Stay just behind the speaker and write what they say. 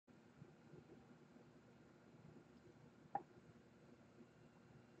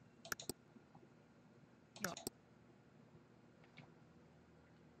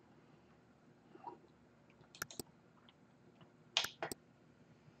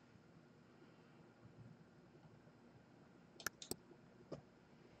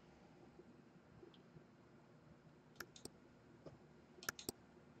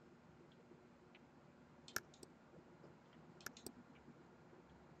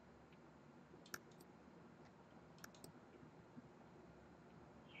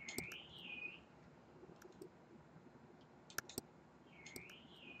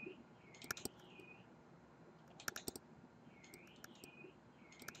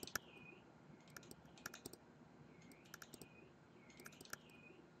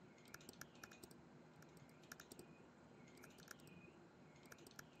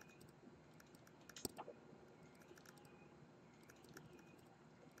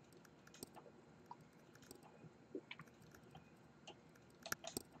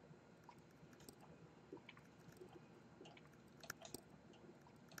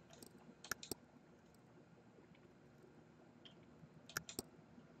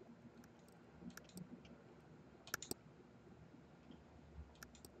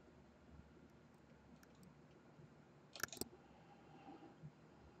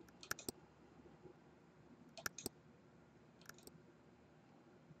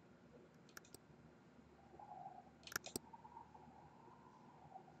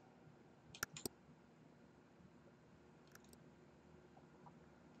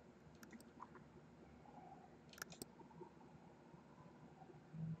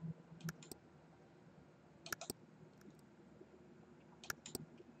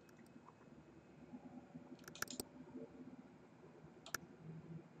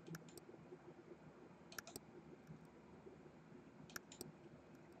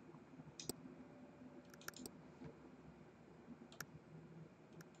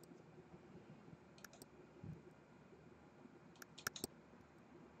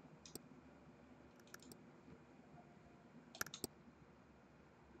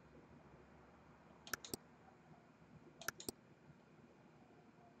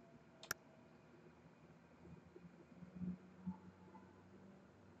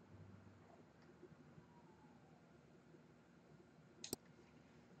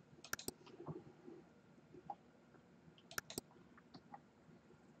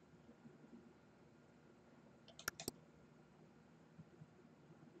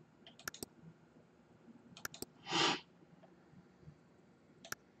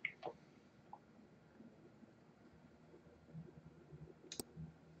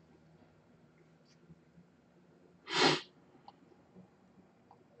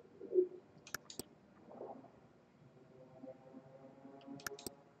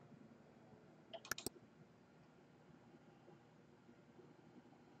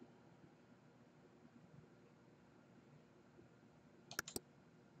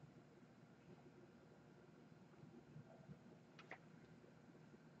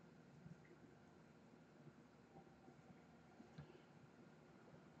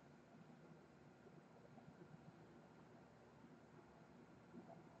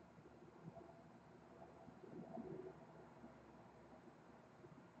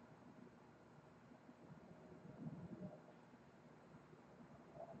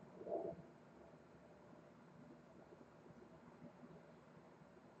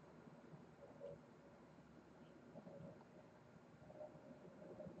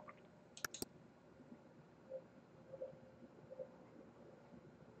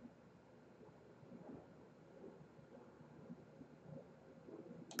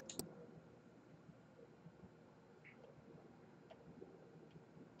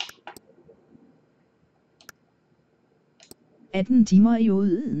18 timer i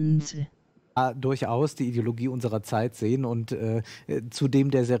Odense. Durchaus die Ideologie unserer Zeit sehen und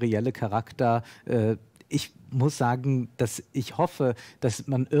zudem der serielle Charakter. Ich muss sagen, dass ich hoffe, dass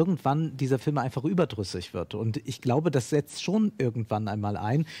man irgendwann dieser Film einfach überdrüssig wird. Und ich glaube, das setzt schon irgendwann einmal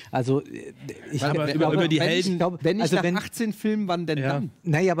ein. Also über die Helden. Wenn nicht nach 18 Filmen, wann denn dann?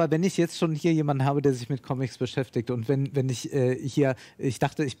 Naja, aber wenn ich jetzt schon hier jemanden habe, der sich mit Comics beschäftigt und wenn ich ich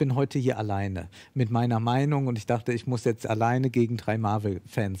dachte, ich bin heute hier alleine mit meiner Meinung und ich dachte, ich muss jetzt alleine gegen 3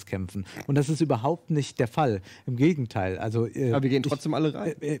 Marvel-Fans kämpfen. Und das ist überhaupt nicht der Fall. Im Gegenteil. Also, aber wir gehen trotzdem alle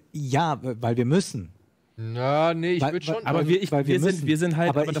rein. Ja, weil wir müssen. Ja, nee, ich würde schon. Aber wir sind halt,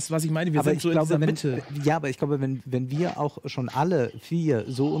 aber das, was ich meine, wir sind so in dieser Mitte. Ja, aber ich glaube, wenn wir auch schon alle 4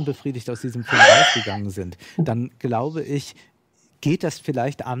 so unbefriedigt aus diesem Film rausgegangen sind, dann glaube ich, geht das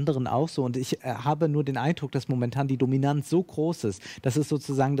vielleicht anderen auch so. Und ich habe nur den Eindruck, dass momentan die Dominanz so groß ist, dass es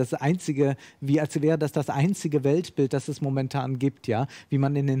sozusagen das einzige, wie als wäre das einzige Weltbild, das es momentan gibt, ja. Wie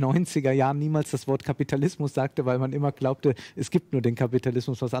man in den 90er Jahren niemals das Wort Kapitalismus sagte, weil man immer glaubte, es gibt nur den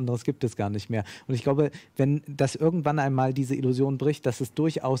Kapitalismus, was anderes gibt es gar nicht mehr. Und ich glaube, wenn das irgendwann einmal diese Illusion bricht, dass es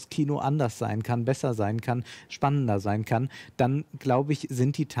durchaus Kino anders sein kann, besser sein kann, spannender sein kann, dann glaube ich,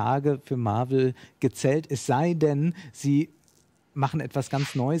 sind die Tage für Marvel gezählt. Es sei denn, sie machen etwas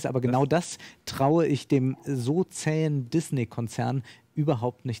ganz Neues, aber genau das traue ich dem so zähen Disney-Konzern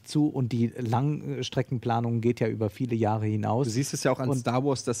überhaupt nicht zu und die Langstreckenplanung geht ja über viele Jahre hinaus. Du siehst es ja auch an Star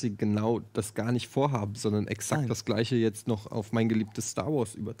Wars, dass sie genau das gar nicht vorhaben, sondern exakt das Gleiche jetzt noch auf mein geliebtes Star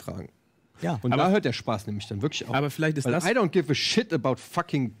Wars übertragen. Ja. Und da hört der Spaß nämlich dann wirklich auf. Aber vielleicht ist das... I don't give a shit about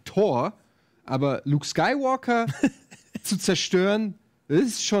fucking Thor, aber Luke Skywalker zu zerstören, das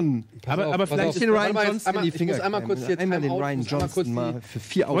ist schon... Aber vielleicht den Ryan Johnson in die Finger. Ich muss einmal kurz jetzt einmal den Ryan Johnson mal für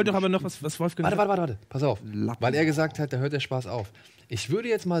 4 Augen. Wollte doch aber noch was Wolfgang... Warte, pass auf. Weil er gesagt hat, da hört der Spaß auf. Ich würde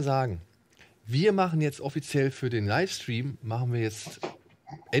jetzt mal sagen, wir machen jetzt offiziell für den Livestream, machen wir jetzt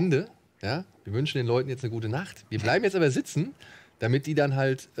Ende. Ja? Wir wünschen den Leuten jetzt eine gute Nacht. Wir bleiben jetzt aber sitzen, damit die dann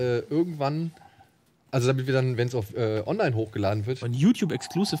halt irgendwann... Also damit wir dann, wenn es auf online hochgeladen wird. Und YouTube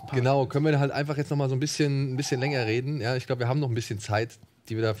Exclusive Part. Genau, können wir halt einfach jetzt noch mal so ein bisschen länger reden. Ja, ich glaube, wir haben noch ein bisschen Zeit,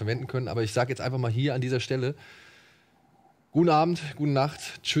 die wir da verwenden können. Aber ich sage jetzt einfach mal hier an dieser Stelle: Guten Abend, gute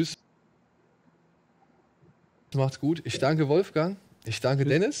Nacht, tschüss. Macht's gut. Ich danke Wolfgang, ich danke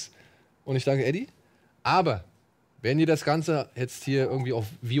Dennis und ich danke Eddie. Aber wenn ihr das Ganze jetzt hier irgendwie auf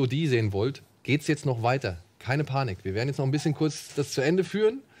VOD sehen wollt, geht's jetzt noch weiter. Keine Panik. Wir werden jetzt noch ein bisschen kurz das zu Ende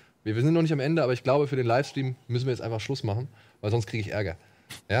führen. Wir sind noch nicht am Ende, aber ich glaube, für den Livestream müssen wir jetzt einfach Schluss machen, weil sonst kriege ich Ärger.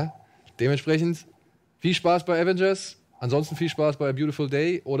 Ja? Dementsprechend viel Spaß bei Avengers, ansonsten viel Spaß bei A Beautiful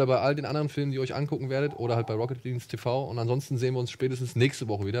Day oder bei all den anderen Filmen, die ihr euch angucken werdet oder halt bei Rocket Beans TV. Und ansonsten sehen wir uns spätestens nächste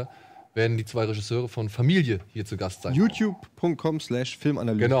Woche wieder, werden die 2 Regisseure von Familie hier zu Gast sein.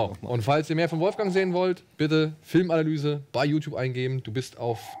 youtube.com/Filmanalyse. Genau. Und falls ihr mehr von Wolfgang sehen wollt, bitte Filmanalyse bei YouTube eingeben. Du bist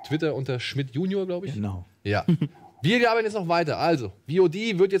auf Twitter unter Schmidt Junior, glaube ich. Genau. Ja. Wir arbeiten jetzt noch weiter. Also,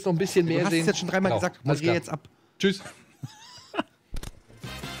 VOD wird jetzt noch ein bisschen mehr Du hast sehen. es jetzt schon 3-mal gesagt, Alles moderier klar. jetzt ab. Tschüss.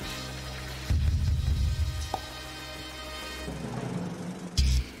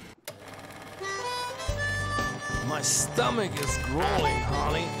 My stomach is growling,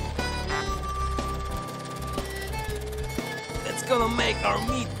 Holly. That's gonna make our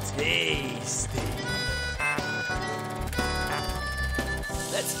meat tasty.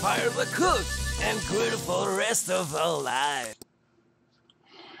 Let's fire the cook and grill for the rest of our life.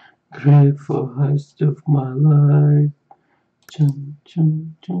 Grill for the rest of my life. Chum,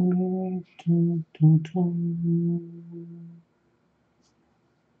 chum, chum, chum, chum, chum.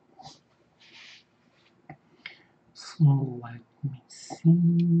 So let me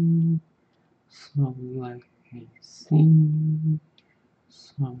see. So let me see.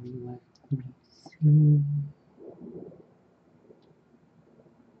 So let me see.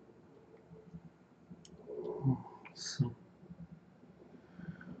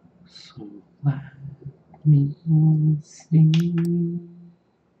 So let me see.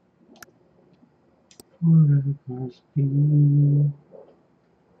 Forever's be.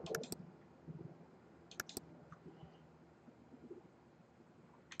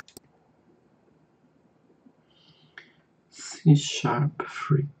 C#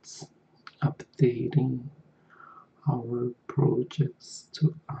 Fritz updating our projects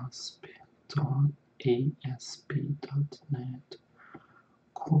to ASP.ASP.NET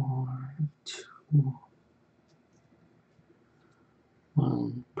Core 2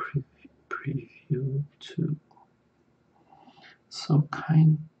 1 preview 2. So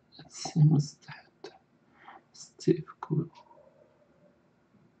it seems that Steve could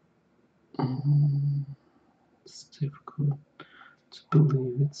difficult to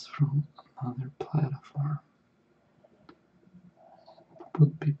believe it's from another platform.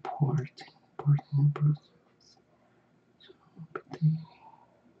 would be porting process. So,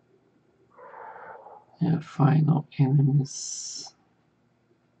 yeah, final enemies.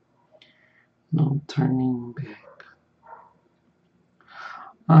 No turning back.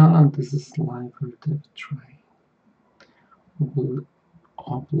 This is life or death try.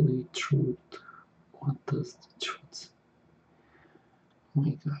 Obly truth. What does the truth say? Oh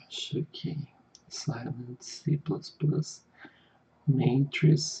my gosh, okay. Silent C++,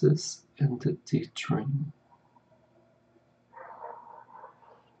 matrices, and the D-train.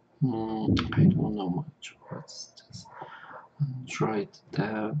 I don't know much. What's this? Android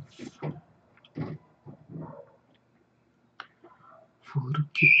dev.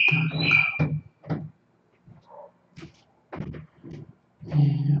 Furkitaka.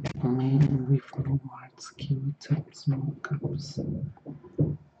 Yeah, man with no art skill types mockups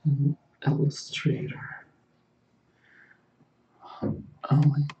and Illustrator.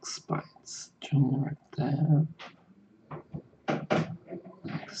 Alex Bytes, Junior Dev,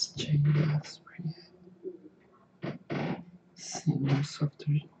 XJS, Senior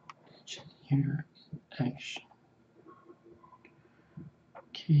Software Engineer in Action.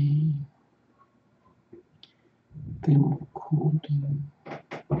 Okay. Demo coding.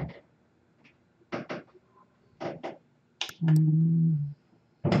 And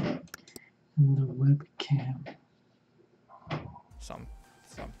the webcam.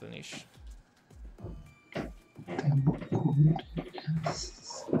 Something-ish. Demo coding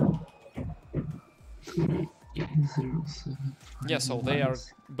is 3A075. Yeah, so they are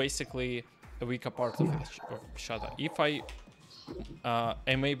basically a weaker part of Shada. If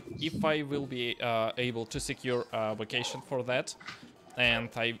I will be able to secure a vacation for that, and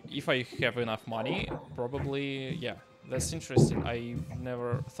if I have enough money, probably, yeah, that's interesting. I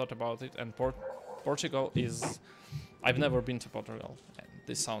never thought about it, and Portugal is... I've never been to Portugal, and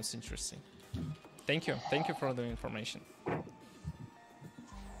this sounds interesting. Thank you for the information.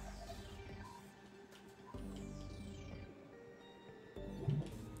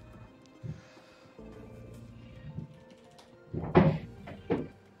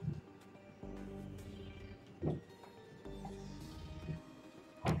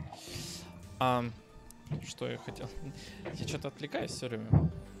 Что я хотел? Я что-то отвлекаюсь все время.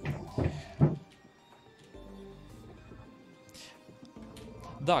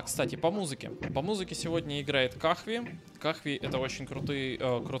 Да, кстати, по музыке. По музыке сегодня играет ca2. ca2 это очень крутой.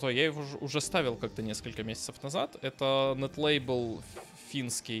 Я его уже ставил как-то несколько месяцев назад. Это нетлейбл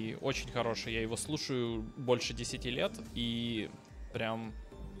финский, очень хороший. Я его слушаю больше 10 лет и прям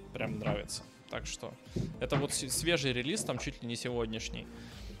нравится. Так что это вот свежий релиз, там чуть ли не сегодняшний.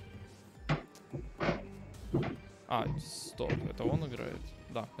 Стоп, это он играет?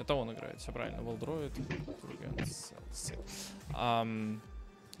 Да, это он играет, все правильно. Валдроид.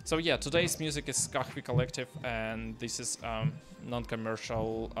 So yeah, today's music is ca2 Collective, and this is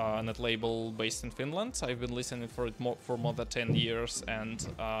non-commercial net label based in Finland. I've been listening for it for more than 10 years, and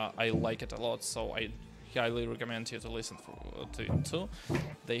I like it a lot. So I highly recommend you to listen to it too.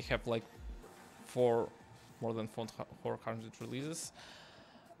 They have like more than 400 releases,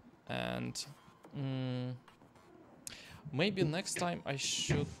 and maybe next time I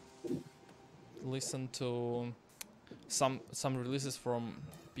should listen to some releases from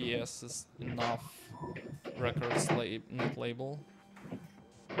PS's Enough Records net label,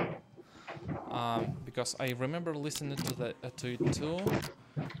 because I remember listening to it too,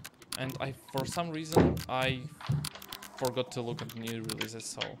 and for some reason I forgot to look at new releases.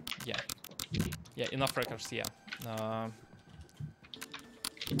 So yeah, Enough Records, yeah.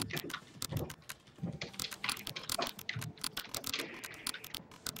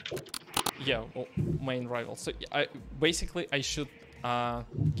 Yeah, well, main rival. So I should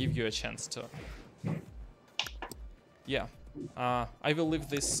give you a chance to. Yeah, I will leave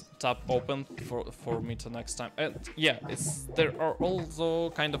this tab open for me to next time. And yeah, there are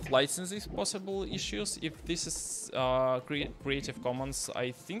also kind of licensing possible issues. If this is Creative Commons,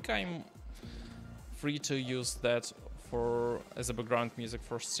 I think I'm free to use that as a background music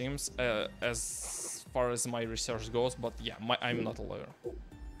for streams, as far as my research goes. But yeah, I'm not a lawyer.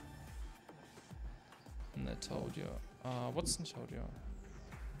 Net audio. What's net audio?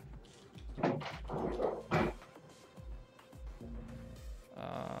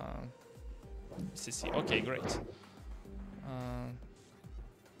 CC. Okay, great.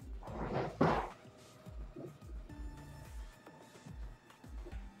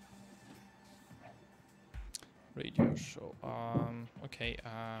 Radio show. Okay.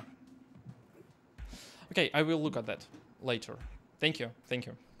 Okay, I will look at that later. Thank you.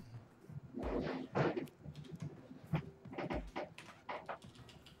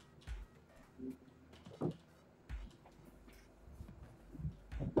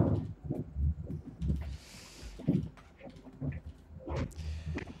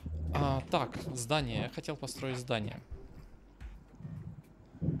 Так, здание. Я хотел построить здание.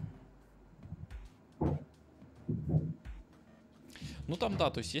 Ну там да,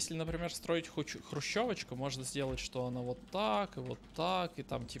 то есть если, например, строить хрущевочку, можно сделать, что она вот так, и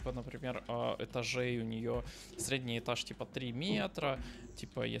там, типа, например, этажей у нее, средний этаж, типа, 3 метра,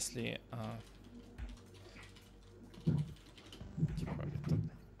 типа, если, типа, это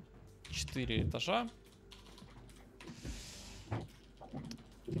 4 этажа,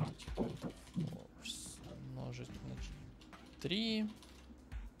 типа, умножить на 3,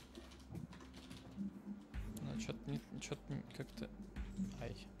 ну, что-то как-то...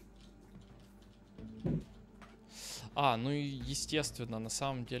 Ай. Ну и естественно, на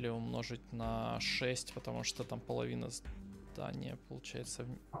самом деле умножить на 6, потому что там половина здания получается...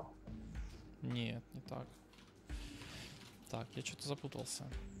 Нет, не так. Так, я что-то запутался.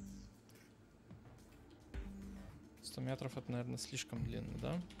 100 метров это, наверное, слишком длинно,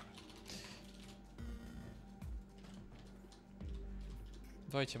 да?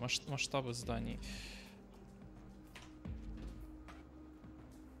 Давайте масштабы зданий.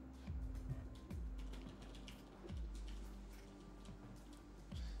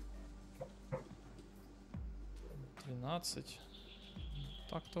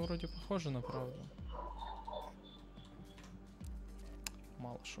 Так-то вроде похоже на правду.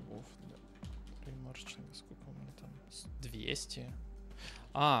 Мало шагов для ремарчинга. Сколько у меня там? 200.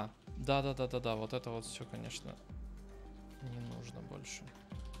 Да. Вот это вот все, конечно, не нужно больше.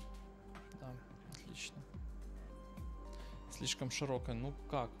 Да, отлично. Слишком широкая. Ну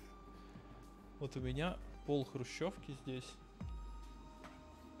как? Вот у меня пол хрущевки здесь.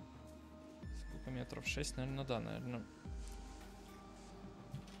 Сколько метров? 6, наверное, да, наверное.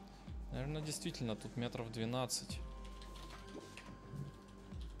 Наверное, действительно, тут метров 12.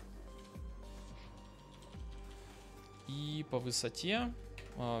 И по высоте...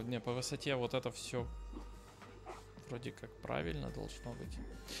 по высоте вот это все вроде как правильно должно быть.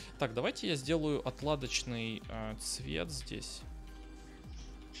 Так, давайте я сделаю отладочный цвет здесь.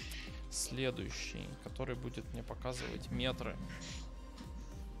 Следующий, который будет мне показывать метры.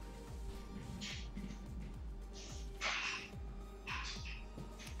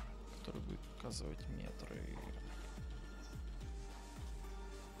 Который будет показывать метры.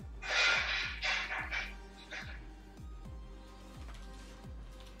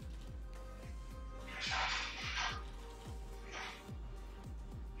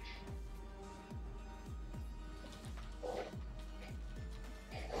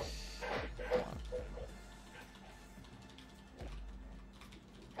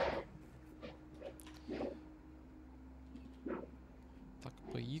 Так,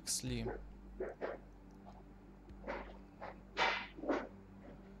 по X ли?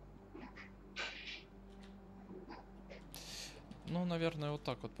 Ну, наверное, вот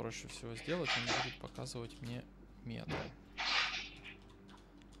так вот проще всего сделать. Он будет показывать мне метры.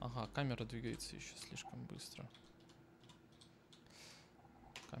 Ага, камера двигается еще слишком быстро.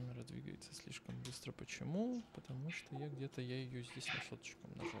 Камера двигается слишком быстро. Почему? Потому что я где-то ее здесь на соточку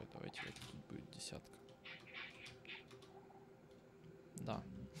умножаю. Давайте это тут будет десятка. Да.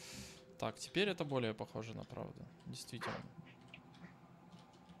 Так, теперь это более похоже на правду. Действительно.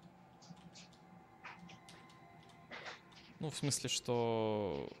 Ну, в смысле,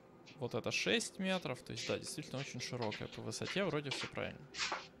 что вот это 6 метров. То есть, да, действительно очень широкая. По высоте вроде все правильно.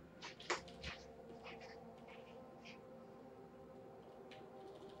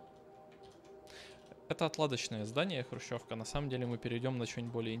 Это отладочное здание, хрущевка. На самом деле мы перейдем на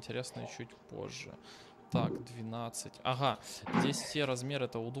что-нибудь более интересное чуть позже. Так, 12. Ага, здесь все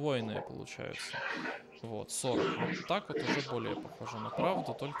размеры-то удвоенные получаются. Вот, 40. Вот так вот уже более похоже на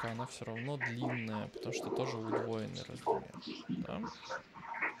правду, только она все равно длинная, потому что тоже удвоенный размер. Да?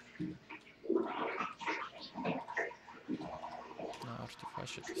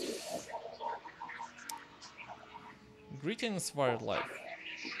 Артефачит. Greetings, wildlife.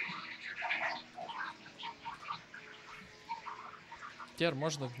 Теперь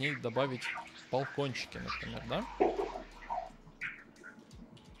можно в ней добавить балкончики, например, да?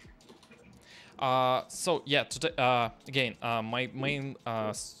 So yeah, today again, my main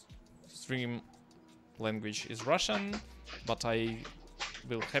stream language is Russian, but I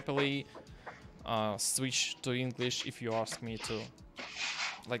will happily switch to English if you ask me to.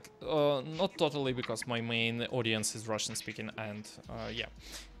 Like, not totally, because my main audience is Russian speaking, and yeah,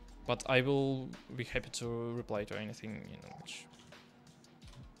 but I will be happy to reply to anything in English.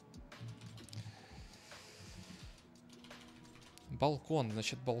 Балкон.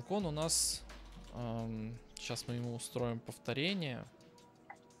 Значит, балкон у нас... сейчас мы ему устроим повторение.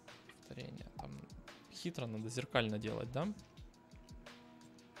 Повторение. Там хитро надо зеркально делать, да?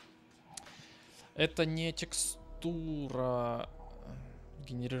 Это не текстура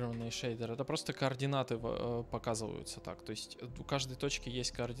генерированный шейдер, это просто координаты показываются так. То есть у каждой точки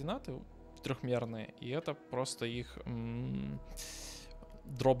есть координаты трехмерные, и это просто их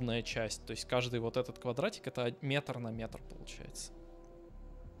дробная часть. То есть каждый вот этот квадратик это метр на метр получается.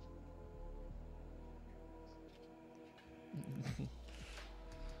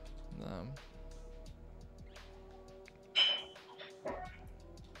 Да.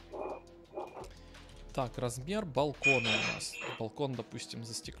 Так, размер балкона у нас. Балкон, допустим,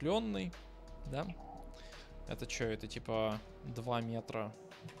 застекленный, да? Это что, это типа 2 метра.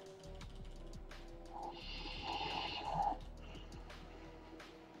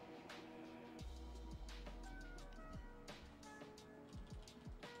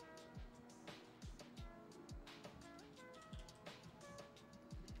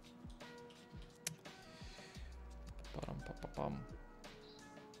 Парам-па-па-пам.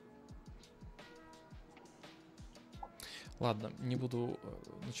 Ладно, не буду.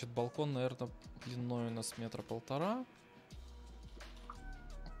 Значит, балкон, наверное, длиной у нас 1,5 метра.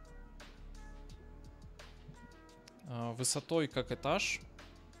 Высотой как этаж.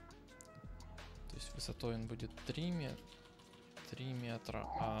 То есть высотой он будет 3 метра.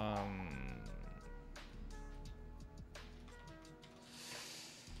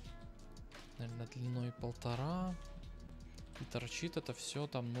 Наверное, длиной 1,5. И торчит это все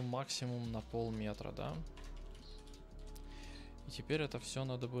там, ну, максимум на полметра, да? И теперь это все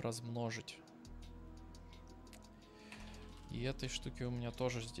надо бы размножить. И этой штуки у меня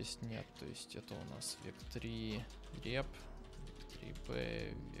тоже здесь нет. То есть это у нас век3 реп,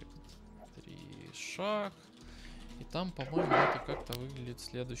 век3b, век3 шаг. И там, по-моему, это как-то выглядит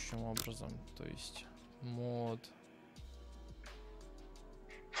следующим образом. То есть мод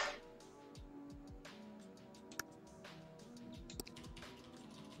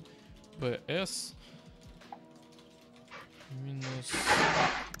bs минус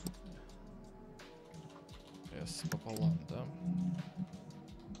s пополам, да?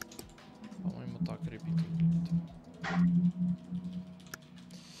 По-моему, так репит выглядит.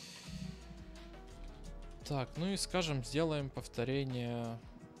 Так, ну и скажем, сделаем повторение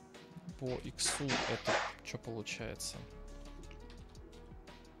по x. Это что получается?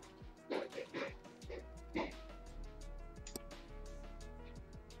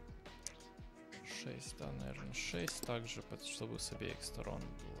 6, да, наверное, 6 также, чтобы с обеих сторон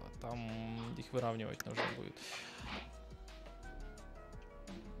было. Там их выравнивать нужно будет.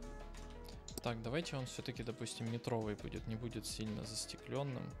 Так, давайте он все-таки, допустим, метровый будет, не будет сильно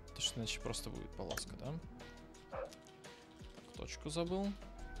застекленным. Потому что иначе просто будет полоска, да? Так, точку забыл.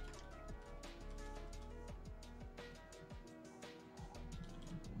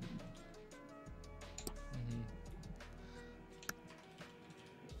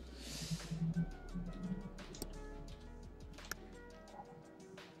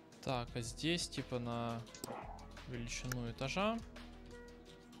 Так, а здесь типа на величину этажа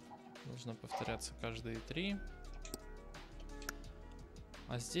нужно повторяться каждые 3.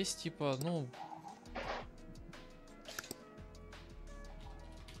 А здесь типа, ну...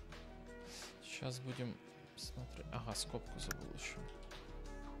 Сейчас будем смотреть. Ага, скобку забыл еще.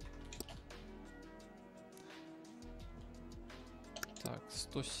 Так,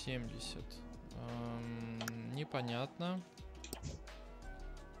 170. Непонятно.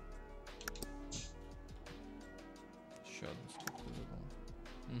 Еще одну скобку забыл.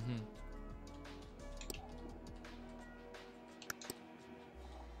 Угу.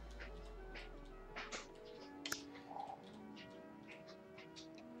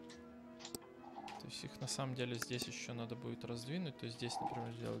 То есть их на самом деле здесь еще надо будет раздвинуть. То есть здесь,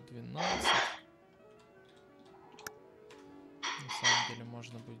 например, сделать 12. На самом деле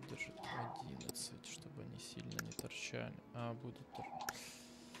можно будет держать 11, чтобы они сильно не торчали. А будут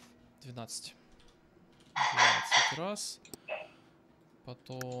 12. 12 раз.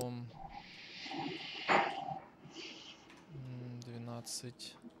 Потом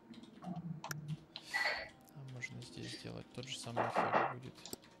 12. А можно здесь сделать тот же самый эффект будет.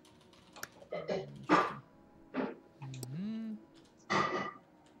 Угу.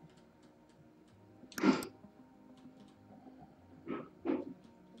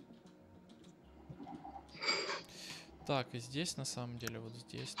 Так, и здесь на самом деле вот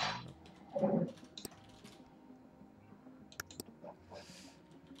здесь, наверное.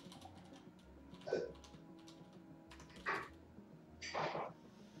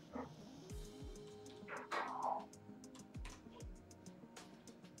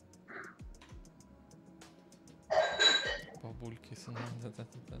 Бабульки,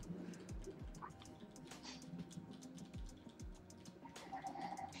 да-да-да.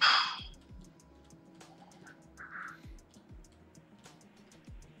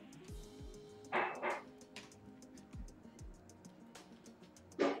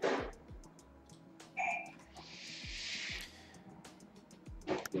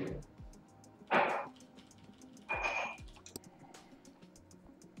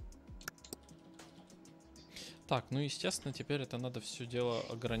 Так, ну естественно, теперь это надо все дело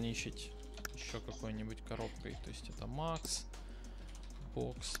ограничить еще какой-нибудь коробкой. То есть это Max,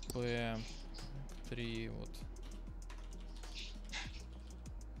 Box P, 3, вот.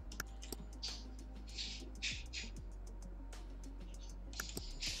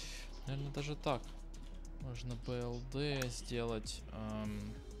 Наверное, даже так. Можно BLD сделать.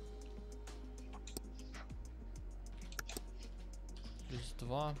 Плюс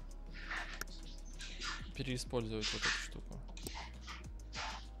 2. Переиспользовать вот эту штуку.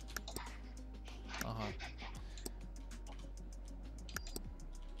 Ага.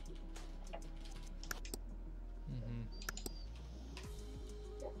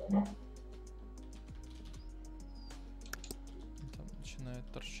 Угу. Там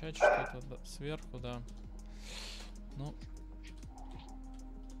начинает торчать что-то сверху, да. Ну.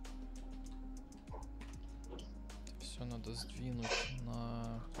 Все надо сдвинуть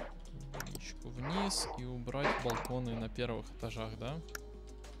на единичку вниз и убрать балконы на первых этажах, да?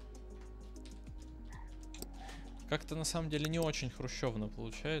 Как-то на самом деле не очень хрущевно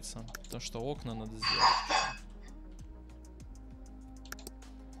получается, потому что окна надо сделать.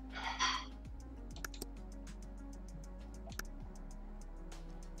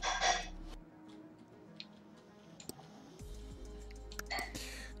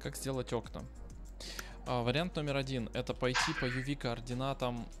 Как сделать окна? Вариант номер 1 — это пойти по UV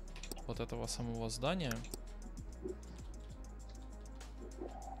координатам вот этого самого здания.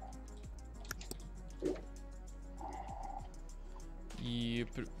 И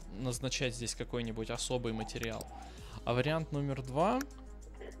назначать здесь какой-нибудь особый материал. А вариант номер 2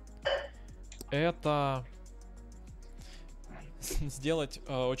 — это сделать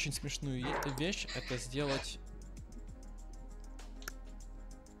очень смешную вещь. Это сделать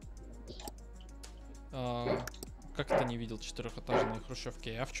как это не видел четырехэтажные хрущевки?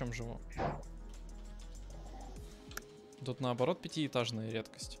 Я в чем живу? Тут наоборот пятиэтажная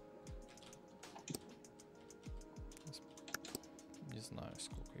редкость. Не знаю,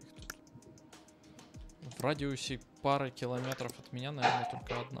 сколько их тут. В радиусе пары километров от меня, наверное,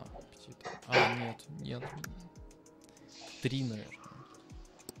 только одна пятиэтажная. А, нет. 3, наверное.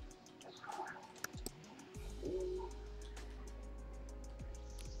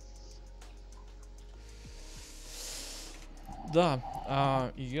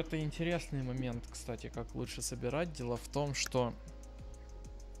 Да, и это интересный момент, кстати, как лучше собирать. Дело в том, что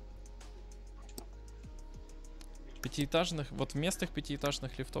вот местных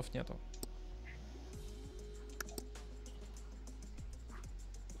пятиэтажных лифтов нету.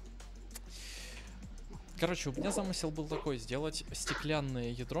 Короче, у меня замысел был такой: сделать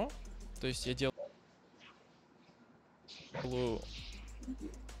стеклянное ядро. То есть я делаю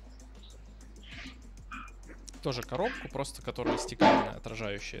тоже коробку, просто которая стеклянная,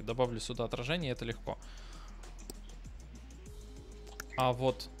 отражающая. Добавлю сюда отражение, это легко. А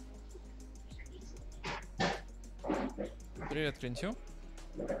вот... Привет, Крентю.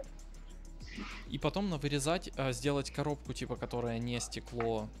 И потом вырезать, сделать коробку, типа, которая не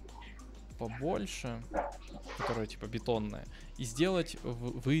стекло, побольше, которая, типа, бетонная. И сделать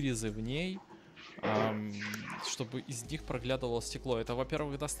вырезы в ней, чтобы из них проглядывало стекло. Это,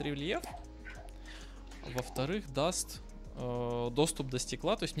 во-первых, даст рельеф. Во-вторых, даст доступ до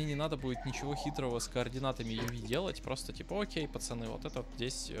стекла, то есть мне не надо будет ничего хитрого с координатами UV делать, просто типа, окей, пацаны, вот это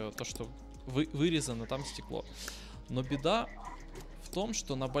здесь то, что вырезано, там стекло. Но беда в том,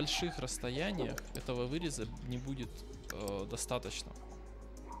 что на больших расстояниях этого выреза не будет достаточно.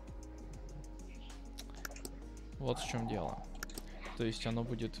 Вот в чем дело. То есть оно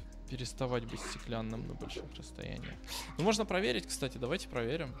будет переставать быть стеклянным на больших расстояниях. Ну, можно проверить, кстати, давайте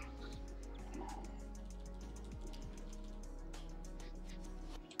проверим.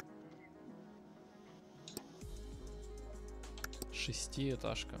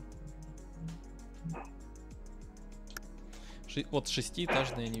 Шестиэтажка. Вот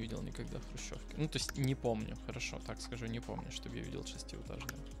шестиэтажные я не видел никогда в хрущевке. Ну, то есть не помню, хорошо, так скажу, не помню, чтобы я видел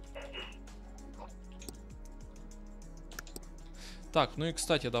шестиэтажные. Так, ну и,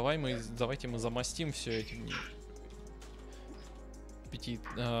 кстати, давайте мы замостим все этим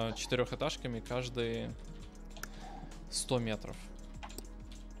четырехэтажками каждые 100 метров.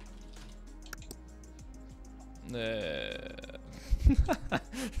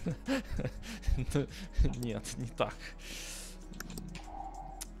 Нет, не так.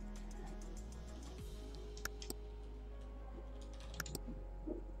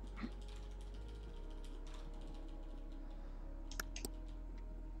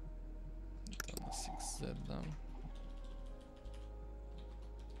 Это у нас XZ, да.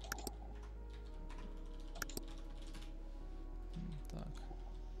 Так.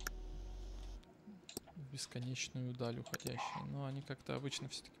 бесконечную даль уходящие. Но они как-то обычно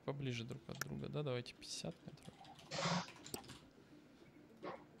все-таки поближе друг от друга, да? Давайте 50 метров.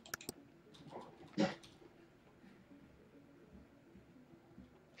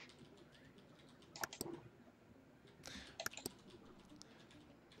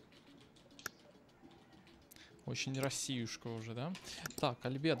 Очень Россиюшка уже, да? Так,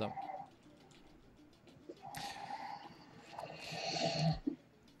 Альбедо.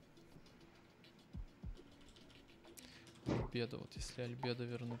 Альбедо. Вот если Альбедо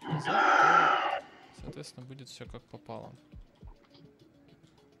вернуть назад, то, соответственно, будет все как попало.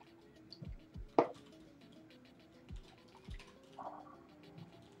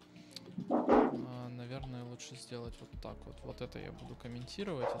 Наверное, лучше сделать вот так вот. Вот это я буду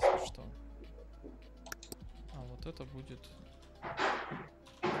комментировать, если что. А вот это будет...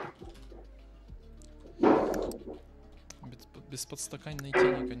 Без подстаканной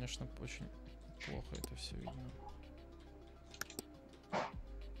тени, конечно, очень плохо это все видно.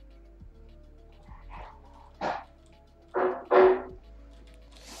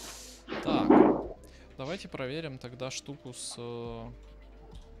 Так, давайте проверим тогда штуку с...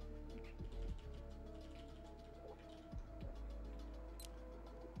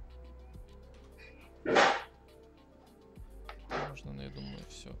 Можно, я думаю,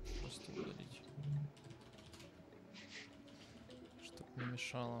 все просто удалить, чтобы не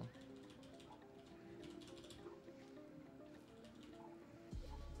мешало.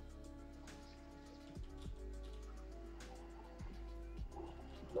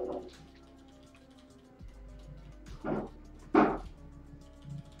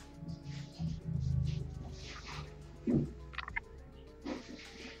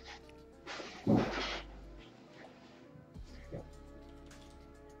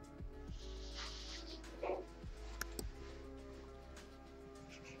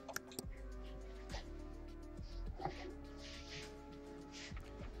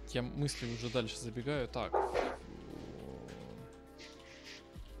 Я мысли уже дальше забегаю. Так.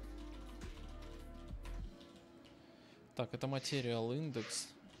 Так, это Material Index.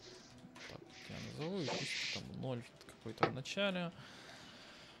 Так, я назову, и пусть там 0 какой-то в начале.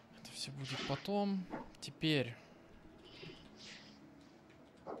 Это все будет потом. Теперь.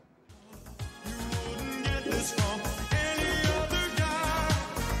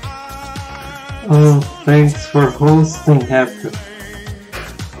 Oh, thanks for hosting, Happy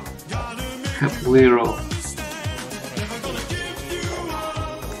Little.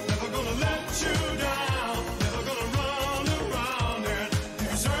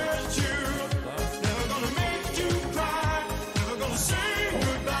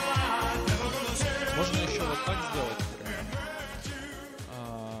 Можно еще вот так сделать, например.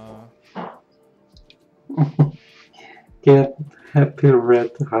 Get Happy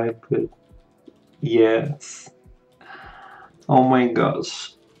Red Hyped. Yes. Oh my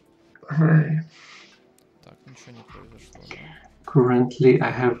gosh. Hi. Так, ничего не произошло, да? Currently, I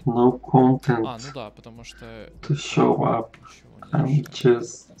have no content А, ну да, потому что... to show up. Ничего не I'm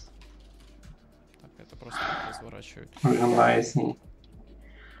just Так, это просто разворачивает. organizing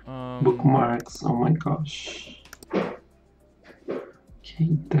bookmarks. Oh my gosh. Okay,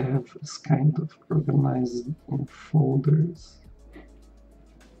 dev is kind of organized in folders.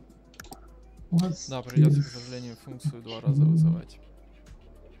 What's Да, придется, this? к сожалению, функцию 2 раза вызывать.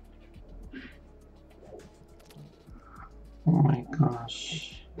 Oh my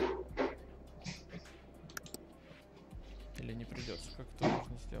gosh. Или не придется, как это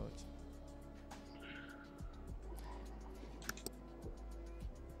можно сделать?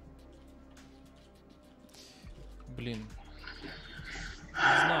 Блин.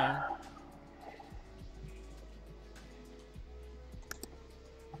 Не знаю.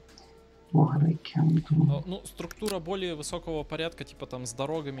 What I can do? Ну, структура более высокого порядка, типа там с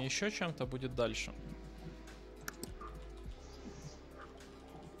дорогами, еще чем-то, будет дальше.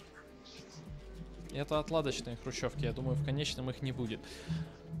 И это отладочные хрущевки, я думаю, в конечном их не будет.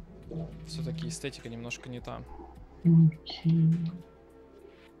 Все-таки эстетика немножко не та. Okay.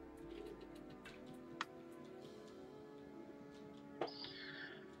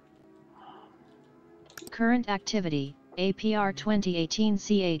 Current activity, APR 2018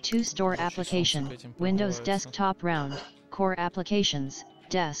 ca2 Store application, Windows Desktop Round, Core Applications,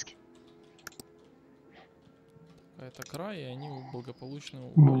 Desk. Это край, и они благополучно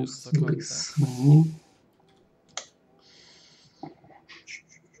уходят в закат.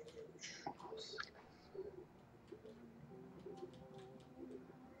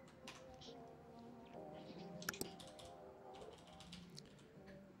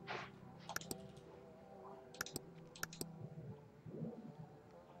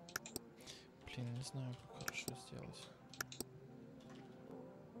 Блин, не знаю, как хорошо сделать.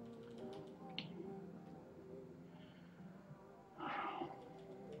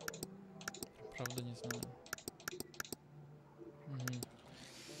 Правда, не знаю. Мгм.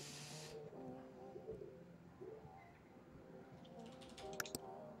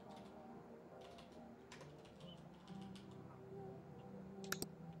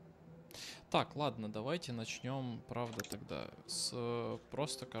 Так, ладно, давайте начнем, правда, тогда с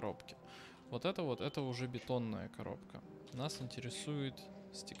просто коробки. Вот, это уже бетонная коробка. Нас интересует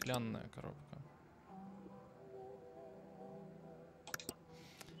стеклянная коробка.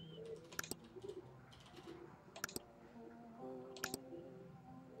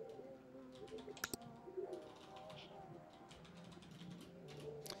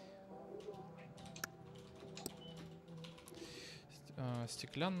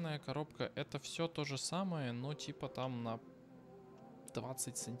 Стеклянная коробка — это все то же самое, но типа там на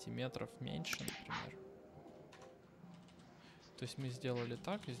 20 сантиметров меньше, например. То есть мы сделали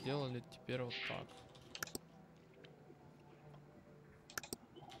так и сделали теперь вот так.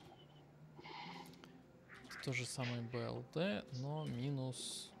 Это то же самое BLD, но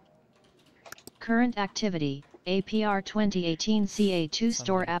минус... Current activity, APR 2018 ca2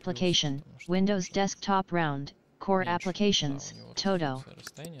 store application, Windows desktop round, core applications, Todo.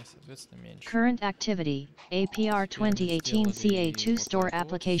 Current activity, APR 2018 ca2 store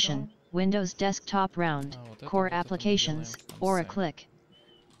application, Windows desktop round, core applications, or a click.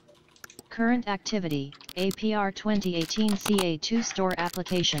 Current activity, APR 2018 ca2 store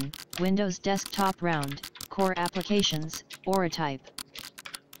application, Windows desktop round, core applications, or a type.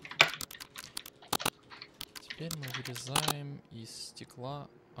 Теперь мы вырезаем из стекла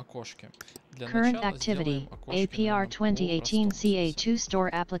окошки. Для Current начала activity, сделаем окошки, APR наверное, 2018 по-простому. ca2 store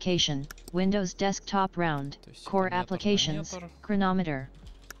application, Windows desktop round, core applications, chronometer.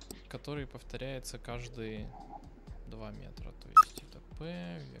 Который повторяется каждые 2 метра. То есть это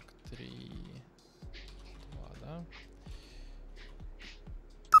P, век 3, 2, да?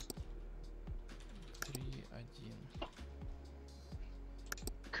 3, 1.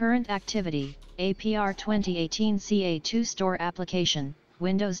 Current activity, APR 2018 ca2 store application,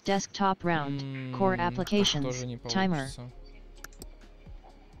 Windows desktop round, core applications, timer.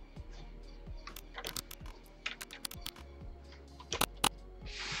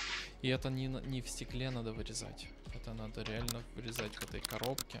 И это не в стекле надо вырезать. Это надо реально вырезать в этой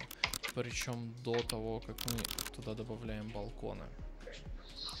коробке. Причем до того, как мы туда добавляем балконы. То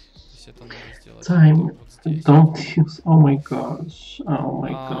есть это надо сделать Time. вот здесь. Don't use. Oh my gosh. Oh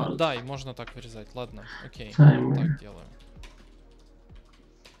my god. Да, и можно так вырезать. Ладно, окей. Timer. Так делаем.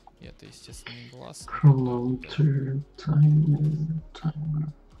 И это, естественно, не глаз. Chronometer.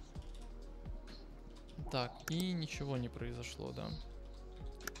 Timer. Так, и ничего не произошло, да?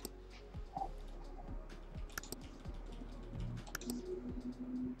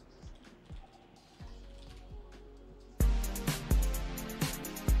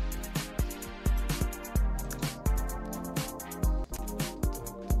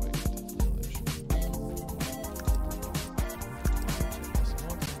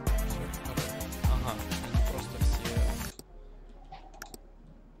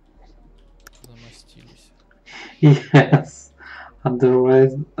 Yes.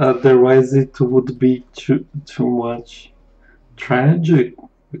 Otherwise it would be too much tragic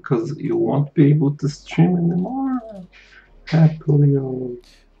because you won't be able to stream anymore. Happily or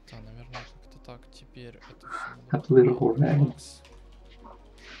Да, наверное, как-то так. Теперь это все. happily already.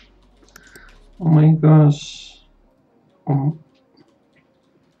 Oh my gosh.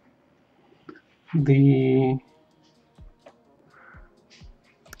 The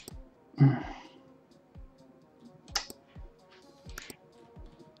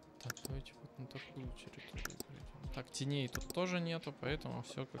Так, давайте вот на такую территорию перейдем. Так, теней тут тоже нету, поэтому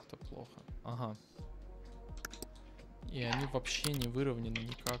все как-то плохо. Ага. И они вообще не выровнены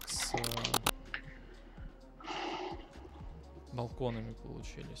никак с балконами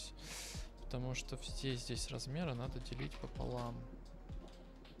получились. Потому что все здесь размеры надо делить пополам.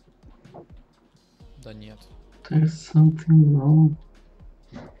 Да нет. there's something wrong.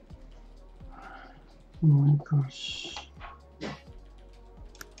 Oh my gosh.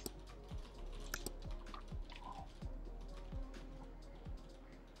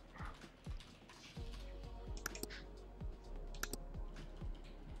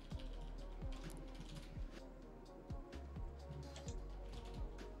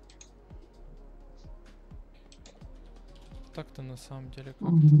 Так-то на самом деле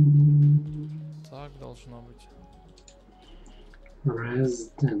так должно быть.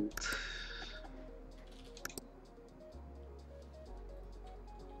 Resident.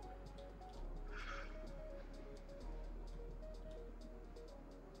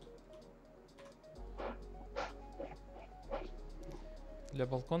 Для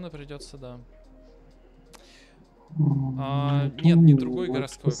балкона придется, да. Нет, не другой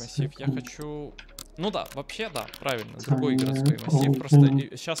городской массив. Я хочу... Ну да, вообще да, правильно, другой городской массив.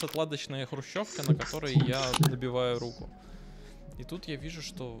 Просто сейчас отладочная хрущевка, на которой я набиваю руку. И тут я вижу,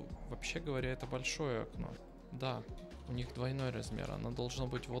 что, вообще говоря, это большое окно. Да, у них двойной размер. Оно должно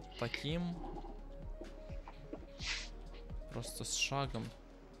быть вот таким. Просто с шагом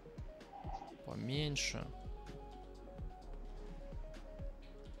поменьше.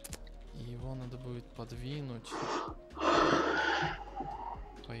 И его надо будет подвинуть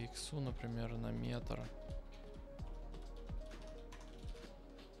по иксу, например, на метр.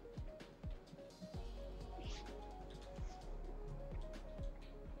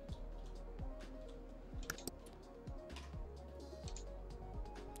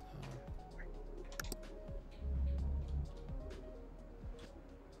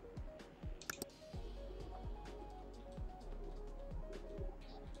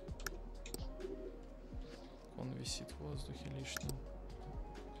 Он висит в воздухе лишним.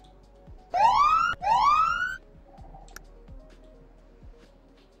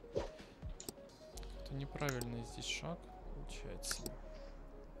 Это неправильный здесь шаг получается.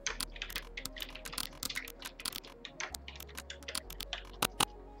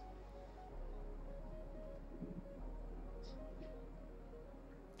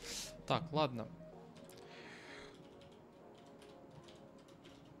 Так, ладно.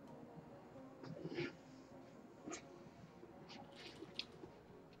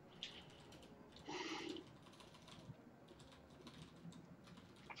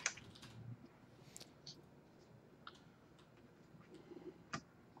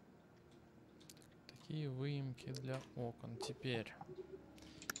 Такие выемки для окон. Теперь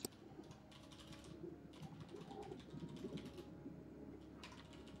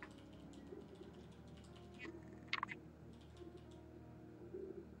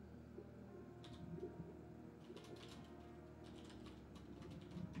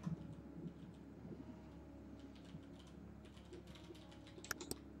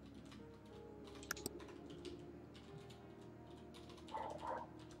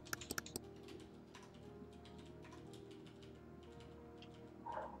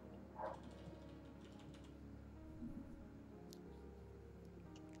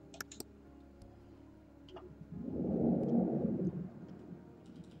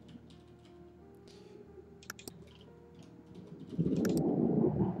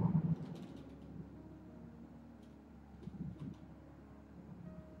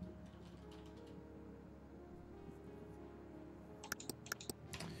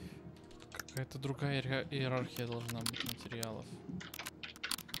какая-то другая иерархия должна быть материалов.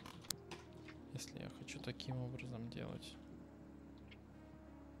 Если я хочу таким образом делать.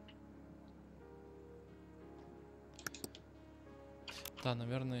 Да,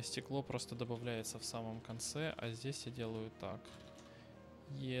 наверное, стекло просто добавляется в самом конце, а здесь я делаю так.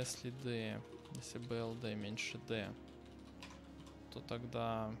 Если BLD меньше D, то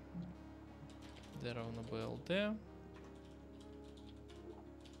тогда D равно BLD.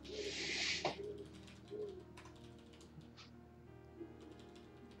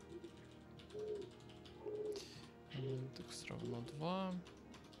 Индекс равно 2.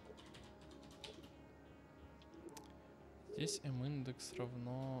 Здесь m-индекс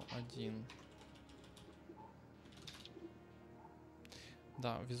равно 1.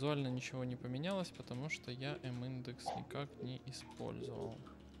 Да, визуально ничего не поменялось, потому что я m-индекс никак не использовал.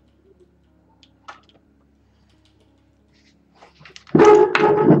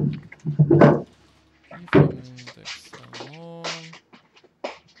 If m-индекс равно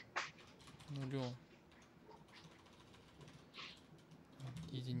 0.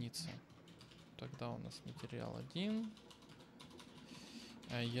 Единица. Тогда у нас материал 1.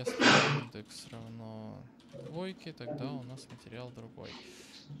 А если индекс равно 2, тогда у нас материал другой.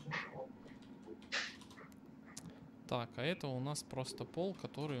 Так, а это у нас просто пол,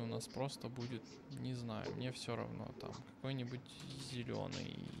 который у нас просто будет, не знаю, мне все равно, там какой-нибудь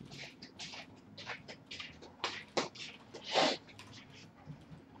зеленый.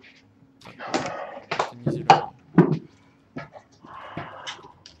 Так, это не зеленый.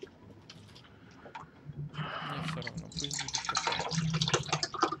 Мне все равно, пусть будет такой.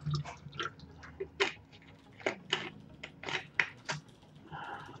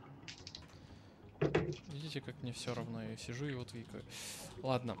 Видите, как мне все равно, я сижу и вот викаю.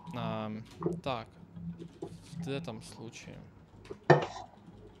 Ладно, так, в этом случае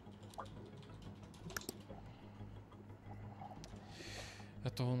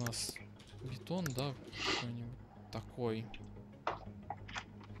это у нас бетон, да, какой-нибудь такой.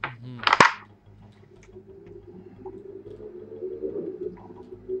 Угу.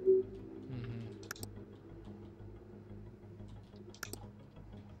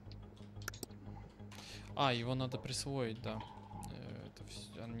 А, его надо присвоить, да. Это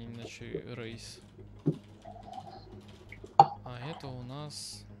они иначе рейс. А это у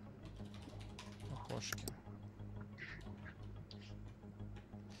нас окошки.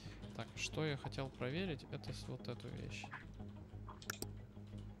 Так, что я хотел проверить, это вот эту вещь.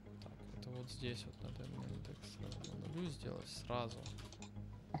 Так, это вот здесь вот надо индекс равно нулю сделать сразу.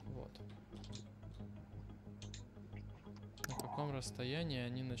 Вот. На каком расстоянии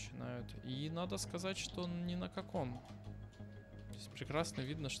они начинают. И надо сказать, что ни на каком. То есть прекрасно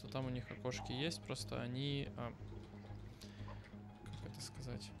видно, что там у них окошки есть, просто они... как это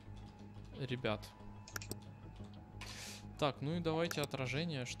сказать? Ребят. Так, ну и давайте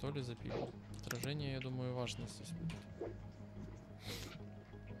отражение, что ли, запилим. Отражение, я думаю, важно здесь будет.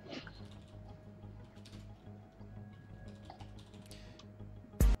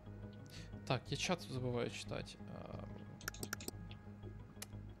 Так, я чат забываю читать.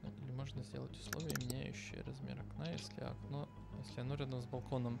 Или можно сделать условия, меняющие размер окна, если оно рядом с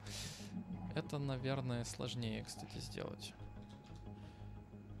балконом. Это, наверное, сложнее, кстати, сделать.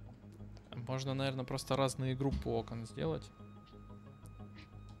 Можно, наверное, просто разные группы окон сделать.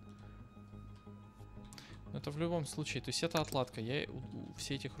 Но это в любом случае. То есть это отладка. Я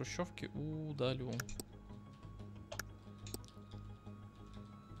все эти хрущевки удалю.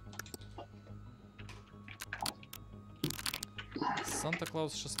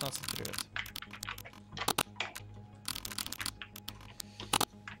 Санта-Клаус 16, привет.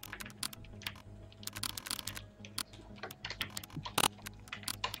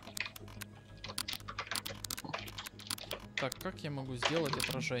 Так, как я могу сделать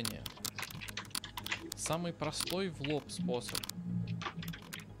отражение? Самый простой в лоб способ.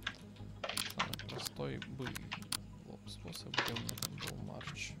 Самый простой в лоб способ, где у меня там был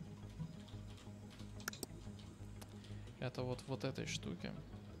марч. Это вот этой штуке.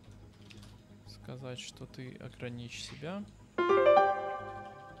 Сказать, что ты ограничь себя.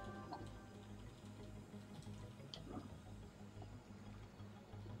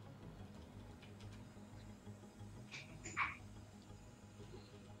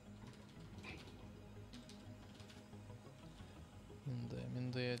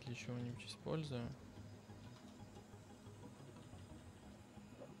 Минды я для чего-нибудь использую.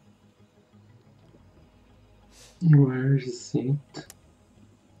 Where is it?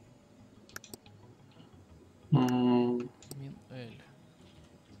 Min L.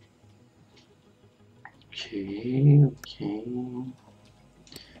 Okay, okay.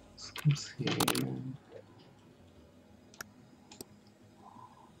 Let's go here.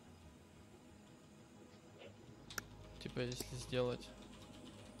 Типа, если сделать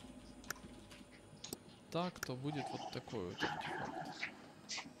так, то будет вот такой вот артефакт.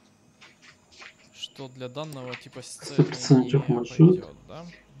 Что для данного типа сцены не пойдет, да?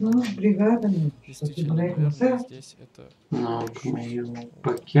 Ну, бригадами. Действительно, наверное, здесь это No, meio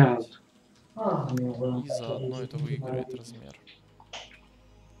baqueado. и заодно это выиграет размер.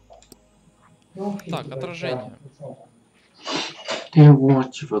 Так, отражение. Tem algum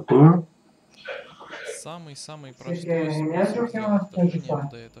ativador? Самый простой способ сделать отражение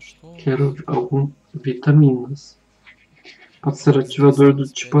МД это что? Quero algum vitaminas. Pode ser ativador do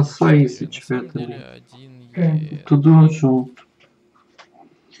tipo açaí, se tiver também. Tudo junto.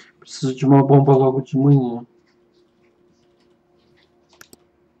 Preciso de uma bomba logo de manhã.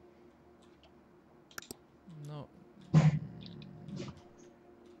 Ну,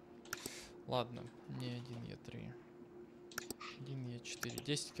 ладно, не 1Е3. 1Е4.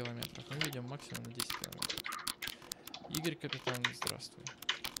 10 километров. Мы видим максимум на 10 километров. Игорь Капитан, здравствуй.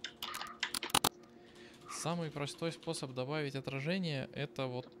 Самый простой способ добавить отражение это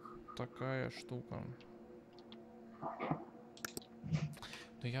вот такая штука.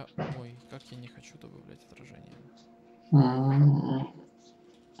 Но я... Ой, как я не хочу добавлять отражение.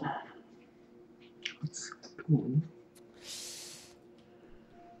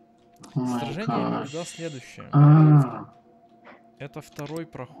 Отражение мне даст следующее. Это второй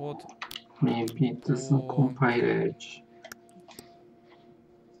проход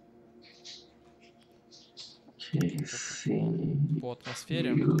по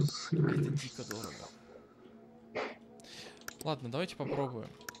атмосфере. Это дико дорого. Ладно, давайте попробуем.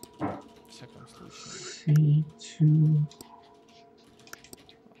 В всяком случае.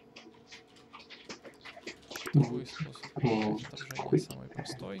 Второй способ отражения самый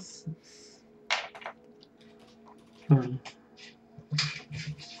простой.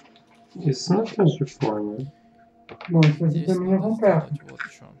 Isso não faz de forma. Bom, você Здесь também надо comprar. сделать вот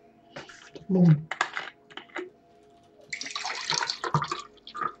что. Bom.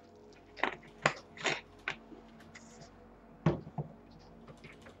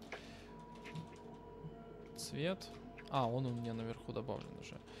 цвет. А, он у меня наверху добавлен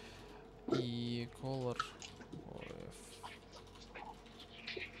уже. И color OF.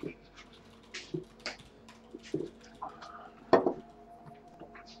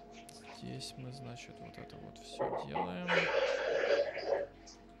 Здесь мы, значит, вот это вот все делаем.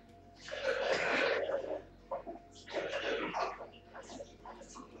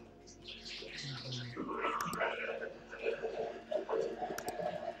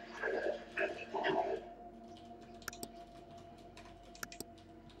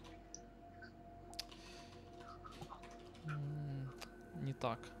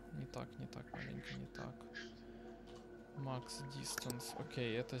 Не так, маленько не так. Max distance.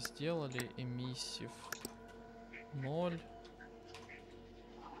 Окей, это сделали. Emissive 0.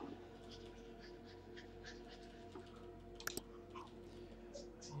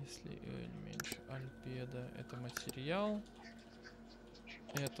 Если L меньше альбедо, это материал.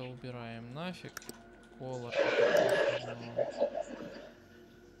 Это убираем нафиг. Color.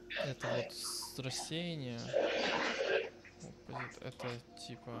 Это вот рассеяние. Opposite, это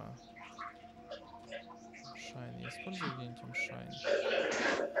типа shine. Я использую где-нибудь shine.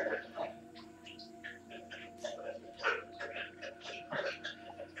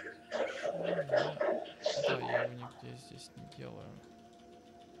 Да, я его нигде здесь не делаю.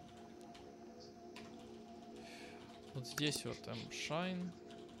 Вот здесь вот shine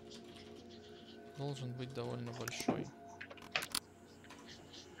должен быть довольно большой.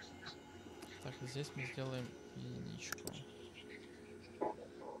 Так, здесь мы сделаем единичку.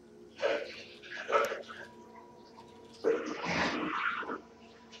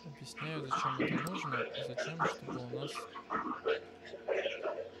 Объясняю, зачем это нужно. Зачем, чтобы у нас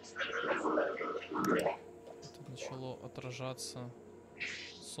это начало отражаться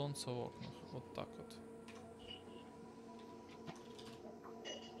солнце в окнах. Вот так вот.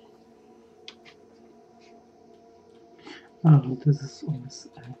 This is always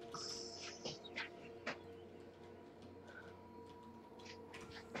X.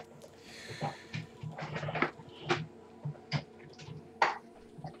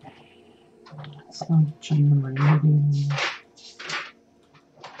 It's not genuinely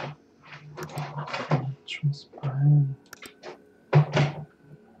transparent.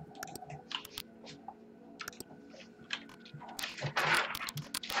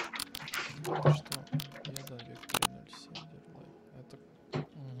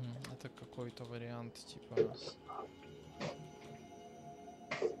 Это какой-то вариант типа.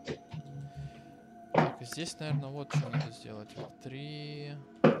 Так, здесь, наверное, вот что надо сделать. 3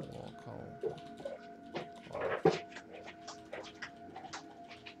 local.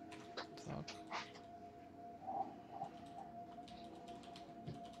 Так.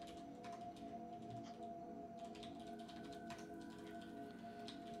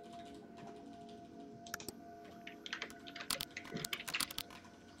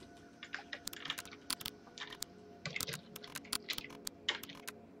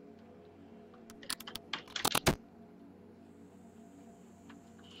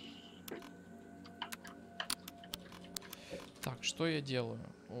 Так, что я делаю?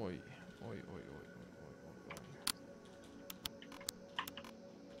 Ой.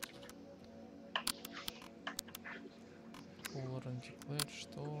 Color undeclared,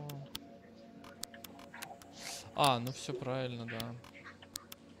 что? А, ну все правильно, да.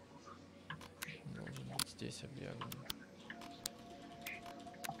 Должен быть здесь объявлен.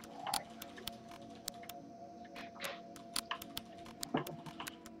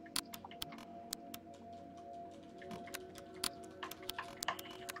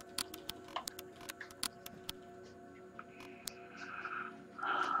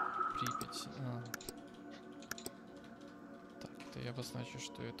 Обозначу,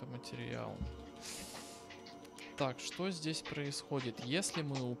 что это материал. Так, что здесь происходит? Если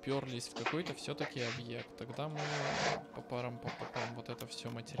мы уперлись в какой-то все-таки объект, тогда мы по парам вот это все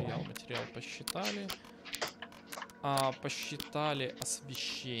материал посчитали. Посчитали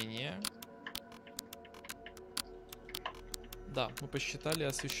освещение. Да, мы посчитали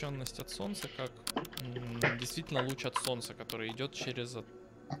освещенность от солнца как действительно луч от солнца, который идет через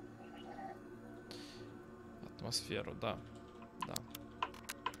атмосферу, да.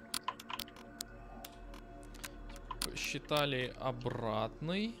 Считали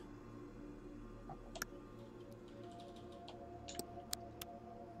обратный.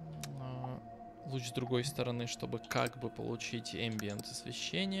 Луч с другой стороны, чтобы как бы получить ambient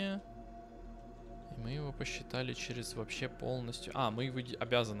освещение. И мы его посчитали через вообще полностью. Мы его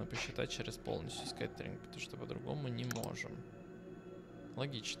обязаны посчитать через полностью скаттеринг, потому что по-другому не можем.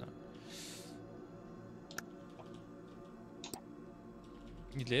 Логично.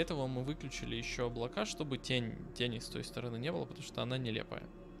 И для этого мы выключили еще облака, чтобы тени с той стороны не было, потому что она нелепая.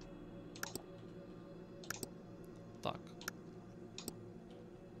 Так.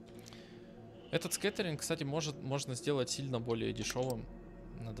 Этот скеттеринг, кстати, можно сделать сильно более дешевым.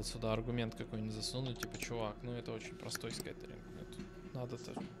 Надо сюда аргумент какой-нибудь засунуть, типа, чувак, ну это очень простой скеттеринг.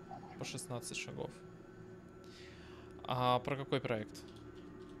 Надо-то по 16 шагов. А про какой проект?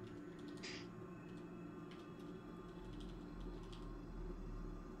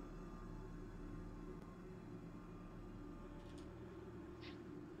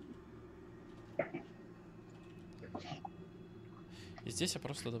 И здесь я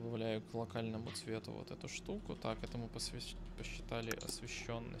просто добавляю к локальному цвету вот эту штуку. Так, это мы посчитали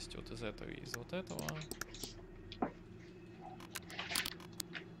освещенность вот из этого и из вот этого.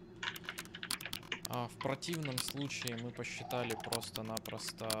 А в противном случае мы посчитали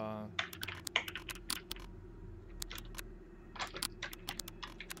просто-напросто...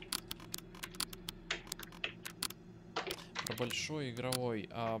 Про большой игровой.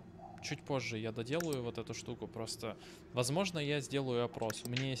 Чуть позже я доделаю вот эту штуку, просто, возможно, я сделаю опрос. У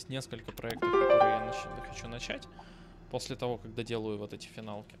меня есть несколько проектов, которые я хочу начать после того, как доделаю вот эти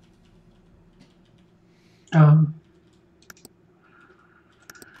финалки. На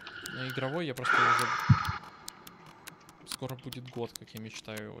игровой я просто уже... Скоро будет год, как я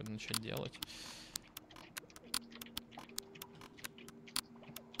мечтаю его начать делать.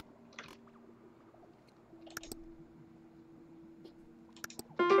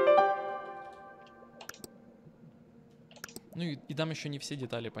 Ну и там еще не все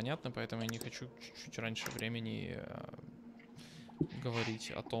детали понятны, поэтому я не хочу чуть-чуть раньше времени говорить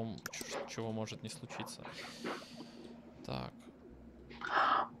о том, чего может не случиться. Так.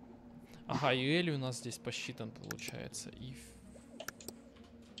 Ага, и Эли у нас здесь посчитан, получается. И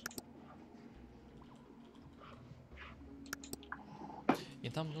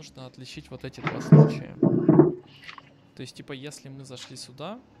нам нужно отличить вот эти два случая. То есть, типа, если мы зашли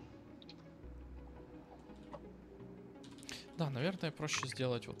сюда... Да, наверное, проще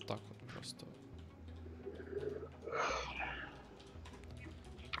сделать вот так вот просто.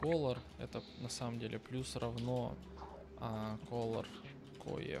 Color это на самом деле плюс равно color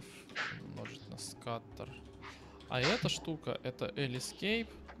coef умножить на scatter. А эта штука это L-escape.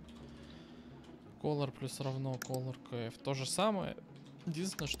 Color плюс равно color coef. То же самое.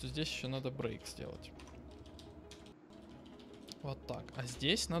 Единственное, что здесь еще надо break сделать. Вот так. А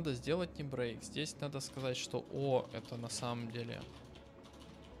здесь надо сделать не break. Здесь надо сказать, что O это на самом деле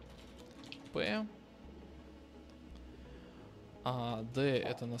P. А D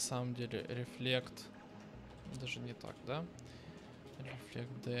это на самом деле reflect. Даже не так, да?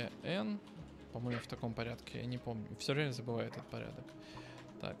 Reflect DN. По-моему, в таком порядке. Я не помню. Все время забываю этот порядок.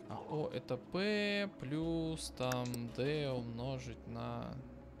 Так, а O это P плюс там D умножить на...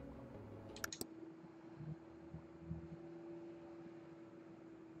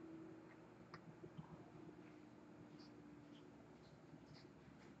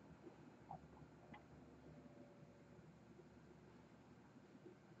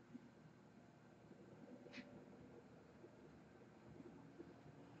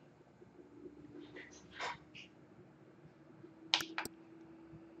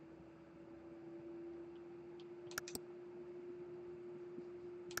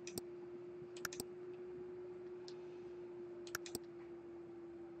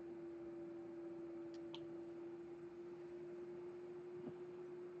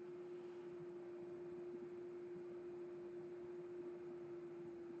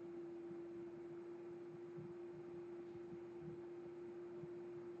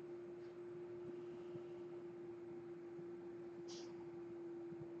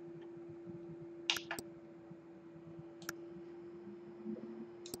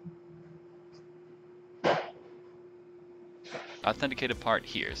 Authenticated part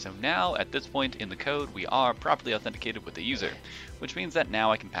here. So now at this point in the code we are properly authenticated with the user, which means that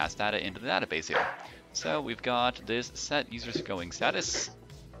now I can pass data into the database here. So we've got this set users going status.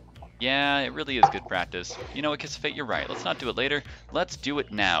 Yeah, it really is good practice. You know what, Kiss of Fate, you're right. Let's not do it later. Let's do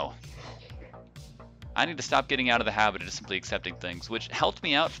it now. I need to stop getting out of the habit of just simply accepting things, which helped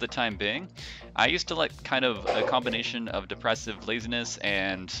me out for the time being. I used to like kind of a combination of depressive laziness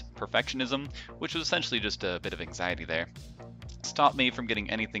and perfectionism, which was essentially just a bit of anxiety there. Stopped me from getting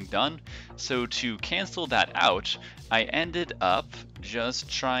anything done. So to cancel that out, I ended up just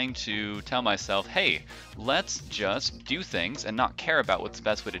trying to tell myself, hey, let's just do things and not care about what's the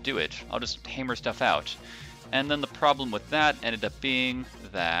best way to do it. I'll just hammer stuff out. And then the problem with that ended up being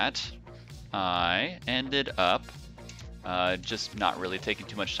that I ended up just not really taking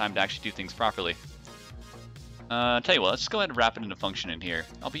too much time to actually do things properly. Tell you what, let's just go ahead and wrap it into function in here.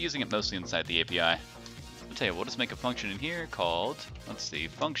 I'll be using it mostly inside the API. I'll tell you what, we'll just make a function in here called, let's see,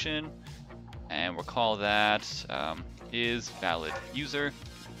 function, and we'll call that is valid user.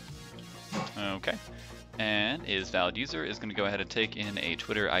 Okay, and is valid user is going to go ahead and take in a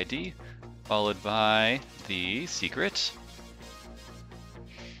Twitter ID, followed by the secret.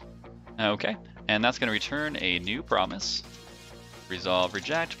 Okay, and that's going to return a new promise. Resolve,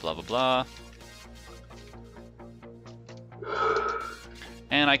 reject, blah, blah, blah.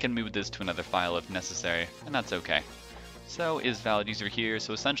 And I can move this to another file if necessary, and that's okay. So is valid user here,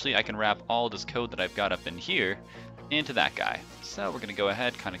 so essentially I can wrap all this code that I've got up in here into that guy. So we're going to go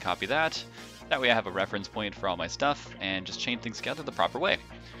ahead, kind of copy that. That way I have a reference point for all my stuff, and just chain things together the proper way.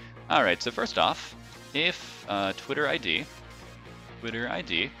 Alright, so first off, if Twitter ID, or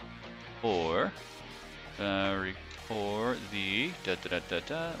the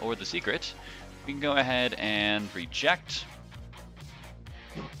or the secret, we can go ahead and reject.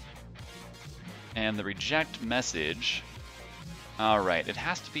 And the reject message, alright, it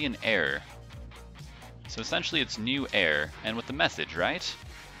has to be an error. So essentially it's new error, and with the message, right?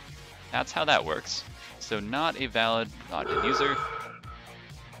 That's how that works. So not a valid logged in user.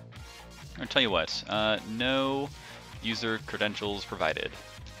 Or tell you what, no user credentials provided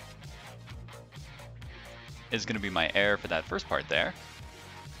is going to be my error for that first part there.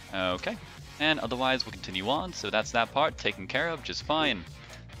 Okay, and otherwise we'll continue on, so that's that part taken care of just fine.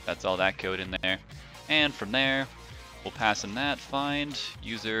 That's all that code in there. And from there, we'll pass in that find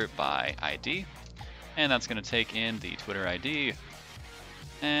user by ID. And that's going to take in the Twitter ID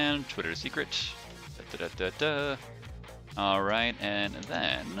and Twitter secret. Alright, and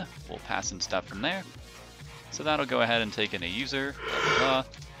then we'll pass in stuff from there. So that'll go ahead and take in a user.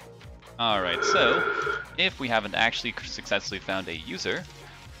 Alright, so if we haven't actually successfully found a user,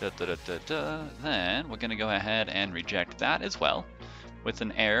 then we're going to go ahead and reject that as well, with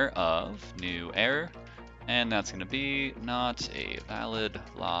an error of new error, and that's going to be not a valid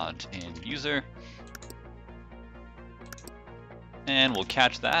logged in user. And we'll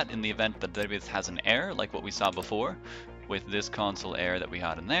catch that in the event that the database has an error, like what we saw before with this console error that we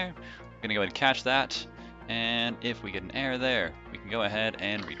had in there. We're going to go ahead and catch that, and if we get an error there, we can go ahead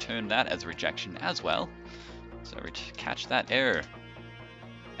and return that as a rejection as well. So catch that error,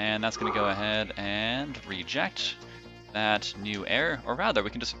 and that's going to go ahead and reject that new error, or rather we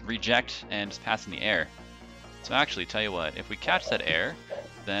can just reject and just pass in the error. So actually, tell you what, if we catch that error,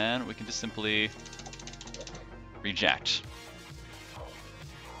 then we can just simply reject.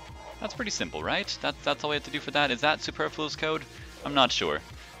 That's pretty simple, right? That's all we have to do for that. Is that superfluous code? I'm not sure.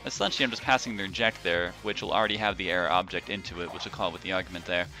 Essentially, I'm just passing the reject there, which will already have the error object into it, which will call with the argument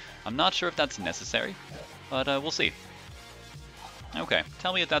there. I'm not sure if that's necessary, but we'll see. Okay,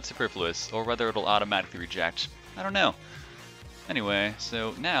 tell me if that's superfluous, or whether it'll automatically reject. I don't know. Anyway,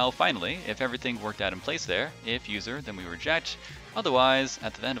 so now, finally, if everything worked out in place there, if user, then we reject. Otherwise,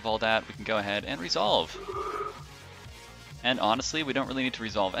 at the end of all that, we can go ahead and resolve. And honestly, we don't really need to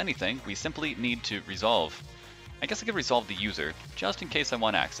resolve anything, we simply need to resolve. I guess I could resolve the user, just in case I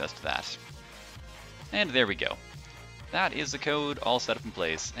want access to that. And there we go. That is the code all set up in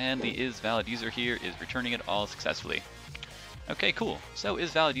place, and the isValidUser here is returning it all successfully. Okay, cool. So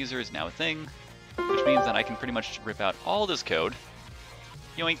isValidUser is now a thing, which means that I can pretty much rip out all this code.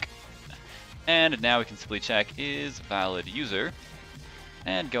 Yoink! And now we can simply check isValidUser,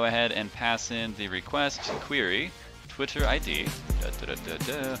 and go ahead and pass in the request query Twitter ID,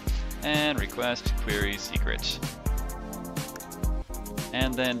 and request query secret.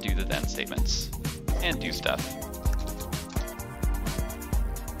 And then do the then statements, and do stuff.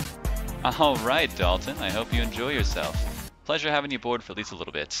 Alright, Dalton, I hope you enjoy yourself. Pleasure having you aboard for at least a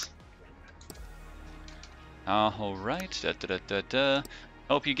little bit. Alright,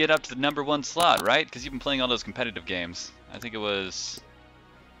 hope you get up to the #1 slot, right? Because you've been playing all those competitive games. I think it was...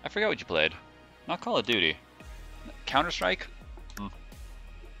 I forgot what you played. Not Call of Duty. Counter-Strike?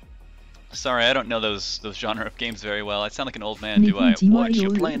 Sorry, I don't know those genre of games very well. I sound like an old man, do I? What,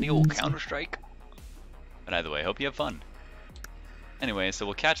 you playing the old Counter-Strike? But either way, hope you have fun. Anyway, so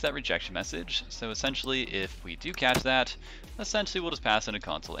we'll catch that rejection message. So essentially, if we do catch that, essentially we'll just pass in a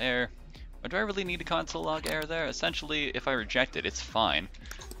console error. Or do I really need a console log error there? Essentially, if I reject it, it's fine.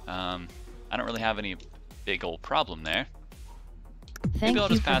 I don't really have any big old problem there. Maybe I'll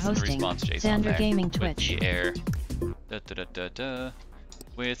just pass in the response JSON there with the error.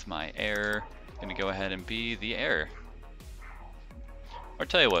 With my error, gonna go ahead and be the error. Or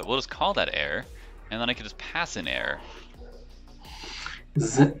tell you what, we'll just call that error, and then I can just pass in error.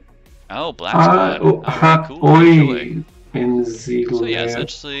 Oh, black spot. Alright, cool. So yeah,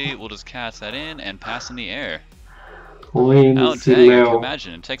 essentially we'll just cast that in and pass in the error. Oh dang, I can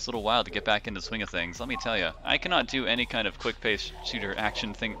imagine. It takes a little while to get back into the swing of things. Let me tell you, I cannot do any kind of quick-paced shooter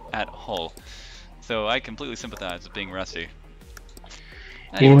action thing at all. So I completely sympathize with being rusty.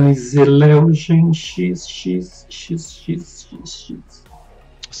 Anyway.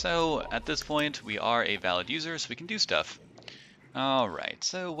 So at this point, we are a valid user, so we can do stuff. Alright,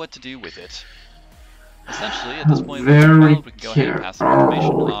 so what to do with it? Essentially, at this point, we can go ahead and pass some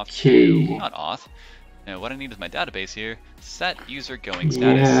information off to, not auth. Now, what I need is my database here. Set user going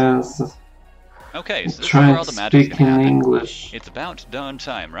status. Yes. Okay, so this is where all the magic's gonna happen. English. It's about done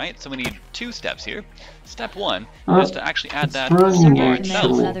time, right? So we need 2 steps here. Step 1 is to actually add that to the bar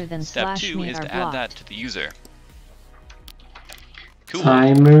itself. Step 2 is to add that to the user. Cool.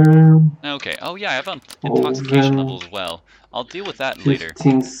 Timer. Okay, oh yeah, I have intoxication levels as well. I'll deal with that later.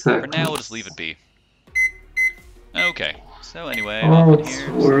 For now, we'll just leave it be. Okay, so anyway, off in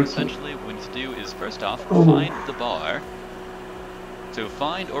here, so essentially what we need to do is first off, find the bar. So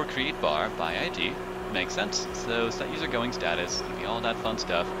find or create bar by ID, makes sense. So set user going status, give me all that fun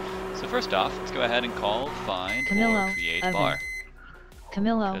stuff. So first off, let's go ahead and call find or create bar.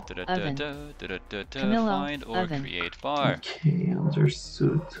 Camillo, find or create bar. Okay,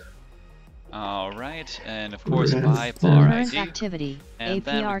 understood. Alright, and of course by bar ID. Activity, and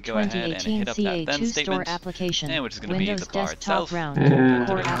then we go ahead and hit up that then statement, and which is going to be the bar itself.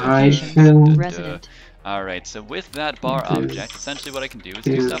 Alright, so with that bar object, essentially what I can do is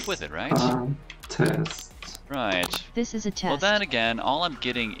do stuff with it, right? Test. Right. This is a test. Well then again, all I'm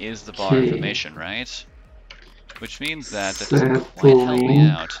getting is the bar information, right? Which means that doesn't quite help me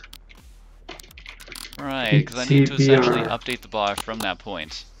out. Right, because I need to essentially update the bar from that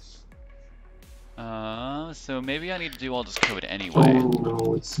point. So maybe I need to do all this code anyway. Oh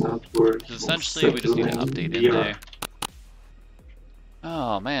no, it's not working. Because essentially we just need to update in there.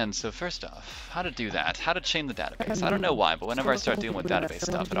 Oh man, so first off, how to do that? How to chain the database? I don't know why, but whenever I start dealing with database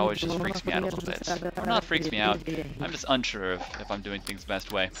stuff, it always just freaks me out a little bit. Or not freaks me out, I'm just unsure if I'm doing things the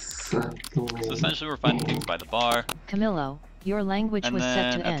best way. So essentially we're finding things by the bar. Camillo, your language was set to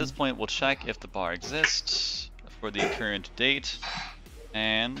And then at this point we'll check if the bar exists for the current date.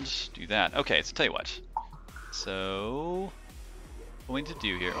 And do that. Okay, so tell you what. So what we need to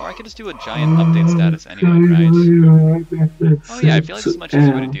do here, or I could just do a giant update status anyway, right? Oh yeah, I feel like it's a much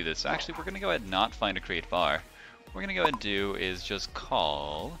easier way to do this. So actually, we're gonna go ahead and not find a create bar. What we're gonna go ahead and do is just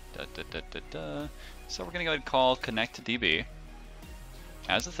call So we're gonna go ahead and call connect to DB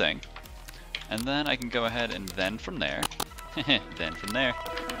as a thing, and then I can go ahead and then from there,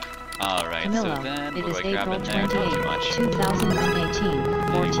 Alright, so then what do I grab in there? Not too much. 2018,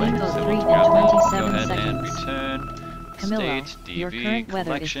 Anyway, so we'll go ahead and return Camillo, state DB your current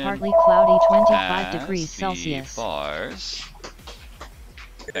weather is collection partly cloudy, 25 degrees Celsius. Bars.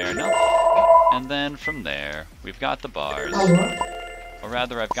 Fair enough. And then from there, we've got the bars. Or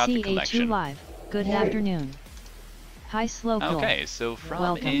rather, I've got the collection. ca2 Live. Good afternoon. Hi, Slowpoke. Okay, so from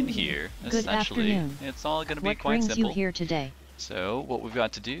Welcome. in here, Good essentially, afternoon. it's all going to be What quite brings simple. you here today? So what we've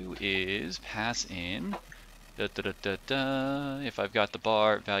got to do is pass in. If I've got the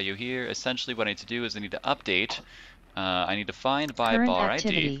bar value here, essentially what I need to do is I need to update. I need to find by Current bar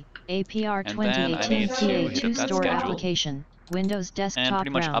activity, ID. APR And then I 2018 need to hit ca2 up that store schedule. application. Windows desktop And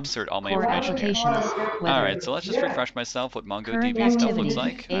pretty much round. upsert all my Core information here. applications. Weather. Alright, so let's just refresh myself what Current MongoDB stuff activity, looks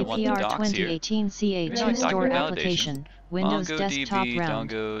like. I want the APR docs here. 2018 ca2 Document store validation. application. Windows desktop MongoDB,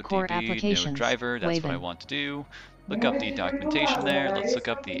 round. Core DongoDB, applications. node driver, that's what I want to do. Look up the documentation there. Let's look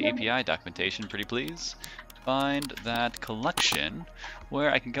up the API documentation, pretty please. Find that collection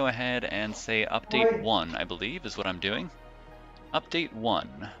where I can go ahead and say update 1, I believe, is what I'm doing. Update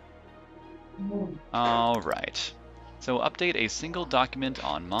 1. Alright. So update a single document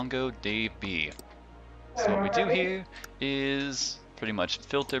on MongoDB. So what we do here is pretty much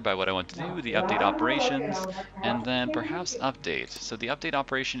filter by what I want to do, the update operations, and then perhaps update. So the update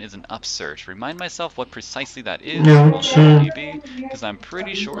operation is an upsert. Remind myself what precisely that is on MongoDB, because I'm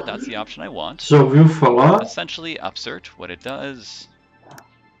pretty sure that's the option I want. Essentially, upsert, what it does.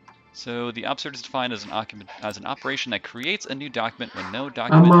 So the upsert is defined as an operation that creates a new document when no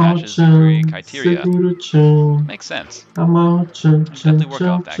document matches the query criteria. Makes sense. Definitely work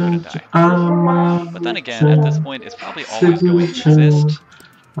off that, couldn't I? But then again, at this point, it's probably always going to exist.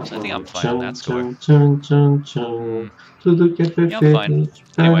 So I think I'm fine on that score. Yeah, I'm fine.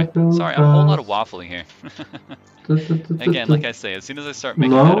 Anyway, sorry, a whole lot of waffling here. Again, like I say, as soon as I start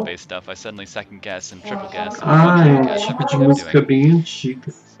making database stuff, I suddenly second guess and triple guess and quadruple guess everything I'm doing.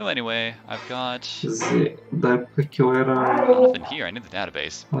 So anyway, I've got... Not in here, I need the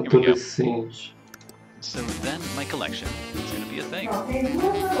database. Here we go. So then my collection is going to be a thing.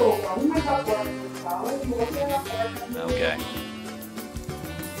 Okay.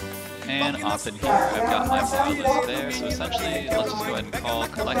 And off in here, I've got my file list there, so essentially, let's just go ahead and call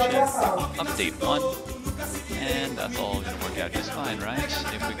collection update 1, and that's all going to work out just fine, right?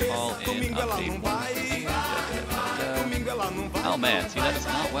 If we call in update 1, oh man, see, that is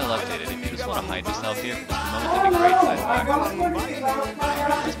not well updated. If you just want to hide yourself here for just a moment, that'd be great,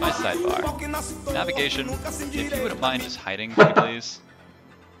 sidebar. Here's my sidebar. Navigation, if you wouldn't mind just hiding, pretty please.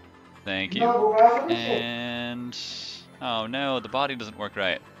 Thank you. And... oh no, the body doesn't work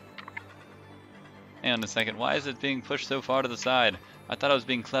right. Hang on a second, why is it being pushed so far to the side? I thought I was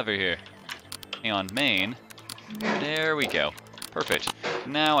being clever here. Hang on, main. There we go. Perfect.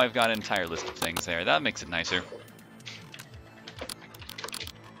 Now I've got an entire list of things there. That makes it nicer.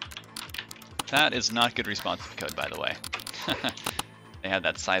 That is not good responsive code, by the way. They had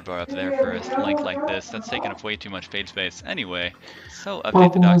that sidebar up there for a link like this. That's taking up way too much page space. Anyway, so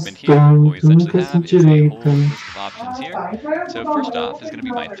update the document here. What we essentially have is a whole list of options here. So first off is going to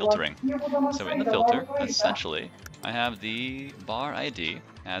be my filtering. So in the filter, essentially, I have the bar ID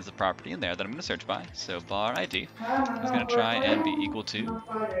as a property in there that I'm going to search by. So bar ID is going to try and be equal to,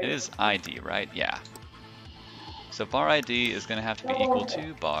 it is ID, right? Yeah. So bar ID is going to have to be equal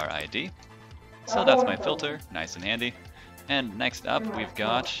to bar ID. So that's my filter, nice and handy. And next up we've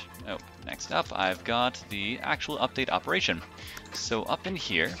got, I've got the actual update operation. So up in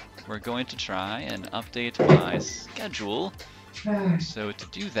here, we're going to try and update my schedule. So to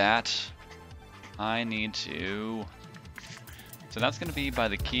do that, I need to, so that's going to be by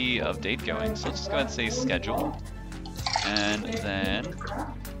the key of date going. So let's just go ahead and say schedule. And then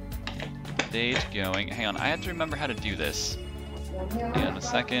date going, hang on, I have to remember how to do this. Hang on a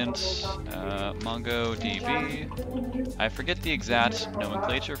second, MongoDB. I forget the exact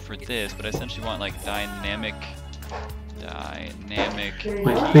nomenclature for this, but I essentially want like dynamic key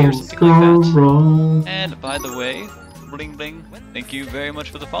or something like that. And by the way, bling bling, thank you very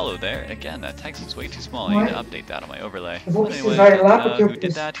much for the follow there. Again, that text is way too small. I need to update that on my overlay. But anyway, who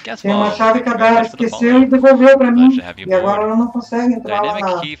did that? Guess what? Thank you very much for the follow. Pleasure to have you aboard.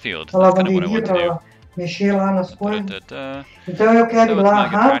 Dynamic key field. That's kind of what I want to do. Mexer lá nas coisas. Então eu quero ir lá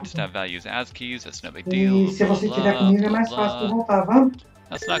rápido. Values as keys, that's no big deal. E se você estiver comigo é mais fácil tu voltar, vamos?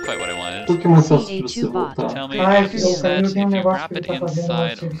 That's not quite what I wanted. Por que mais fácil pra você voltar? Tell me if you said if you wrap it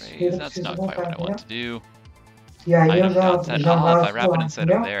inside arrays, that's not quite what I want to do. Item dot set. Oh, if I wrap it inside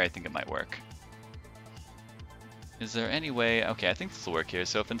of there, I think it might work. Is there any way? Okay, I think this will work here.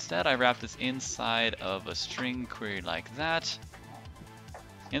 So if instead I wrap this inside of a string query like that,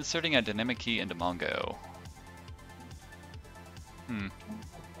 inserting a dynamic key into Mongo.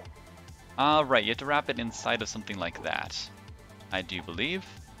 Right, you have to wrap it inside of something like that, I do believe.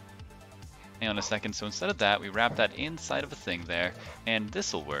 Hang on a second, so instead of that, we wrap that inside of a thing there, and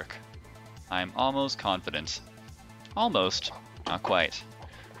this will work. I'm almost confident. Almost, not quite.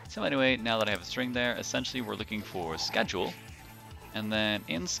 So anyway, now that I have a string there, essentially we're looking for schedule, and then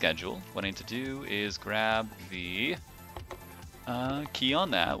in schedule, what I need to do is grab the key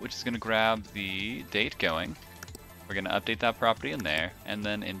on that, which is going to grab the date going. We're going to update that property in there, and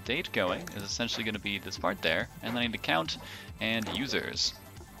then in date going is essentially going to be this part there, and then I need to count and users.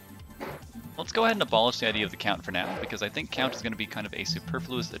 Let's go ahead and abolish the idea of the count for now, because I think count is going to be kind of a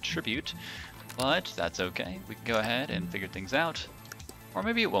superfluous attribute, but that's okay. We can go ahead and figure things out, or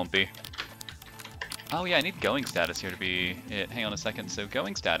maybe it won't be. Oh yeah, I need going status here to be it. Hang on a second, so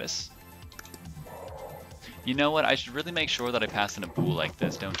going status. You know what, I should really make sure that I pass in a bool like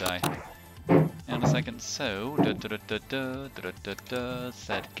this, don't I? Hang on a second, so,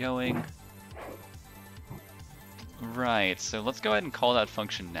 set going. Right, so let's go ahead and call that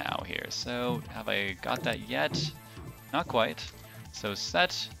function now here. So, have I got that yet? Not quite. So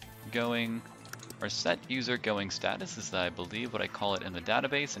set going, or set user going status is, I believe, what I call it in the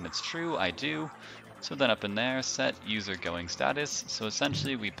database, and it's true, I do. So then up in there, set user going status. So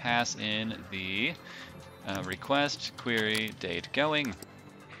essentially we pass in the request query date going,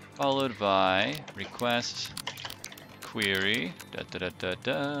 followed by request query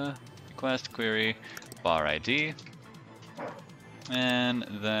request query bar ID, and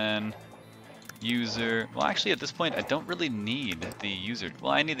then user. Well, actually, at this point, I don't really need the user.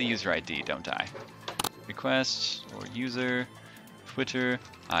 Well, I need the user ID, don't I? Request or user Twitter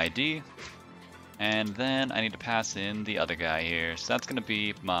ID, and then I need to pass in the other guy here. So that's going to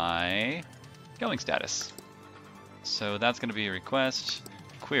be my going status. So that's going to be request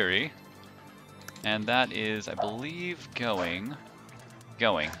query, and that is, I believe, going,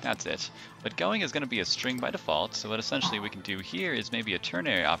 that's it. But going is going to be a string by default, so what essentially we can do here is maybe a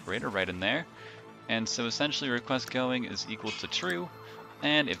ternary operator right in there. And so essentially request going is equal to true,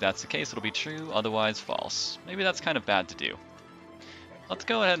 And if that's the case, it'll be true, otherwise false. Maybe that's kind of bad to do. Let's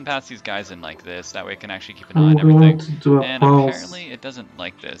go ahead and pass these guys in like this, that way I can actually keep an eye on everything. And apparently it doesn't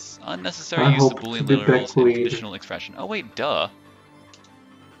like this. Unnecessary use of Boolean literals and conditional expression. Oh wait, duh.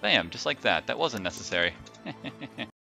 Bam, just like that. That wasn't necessary.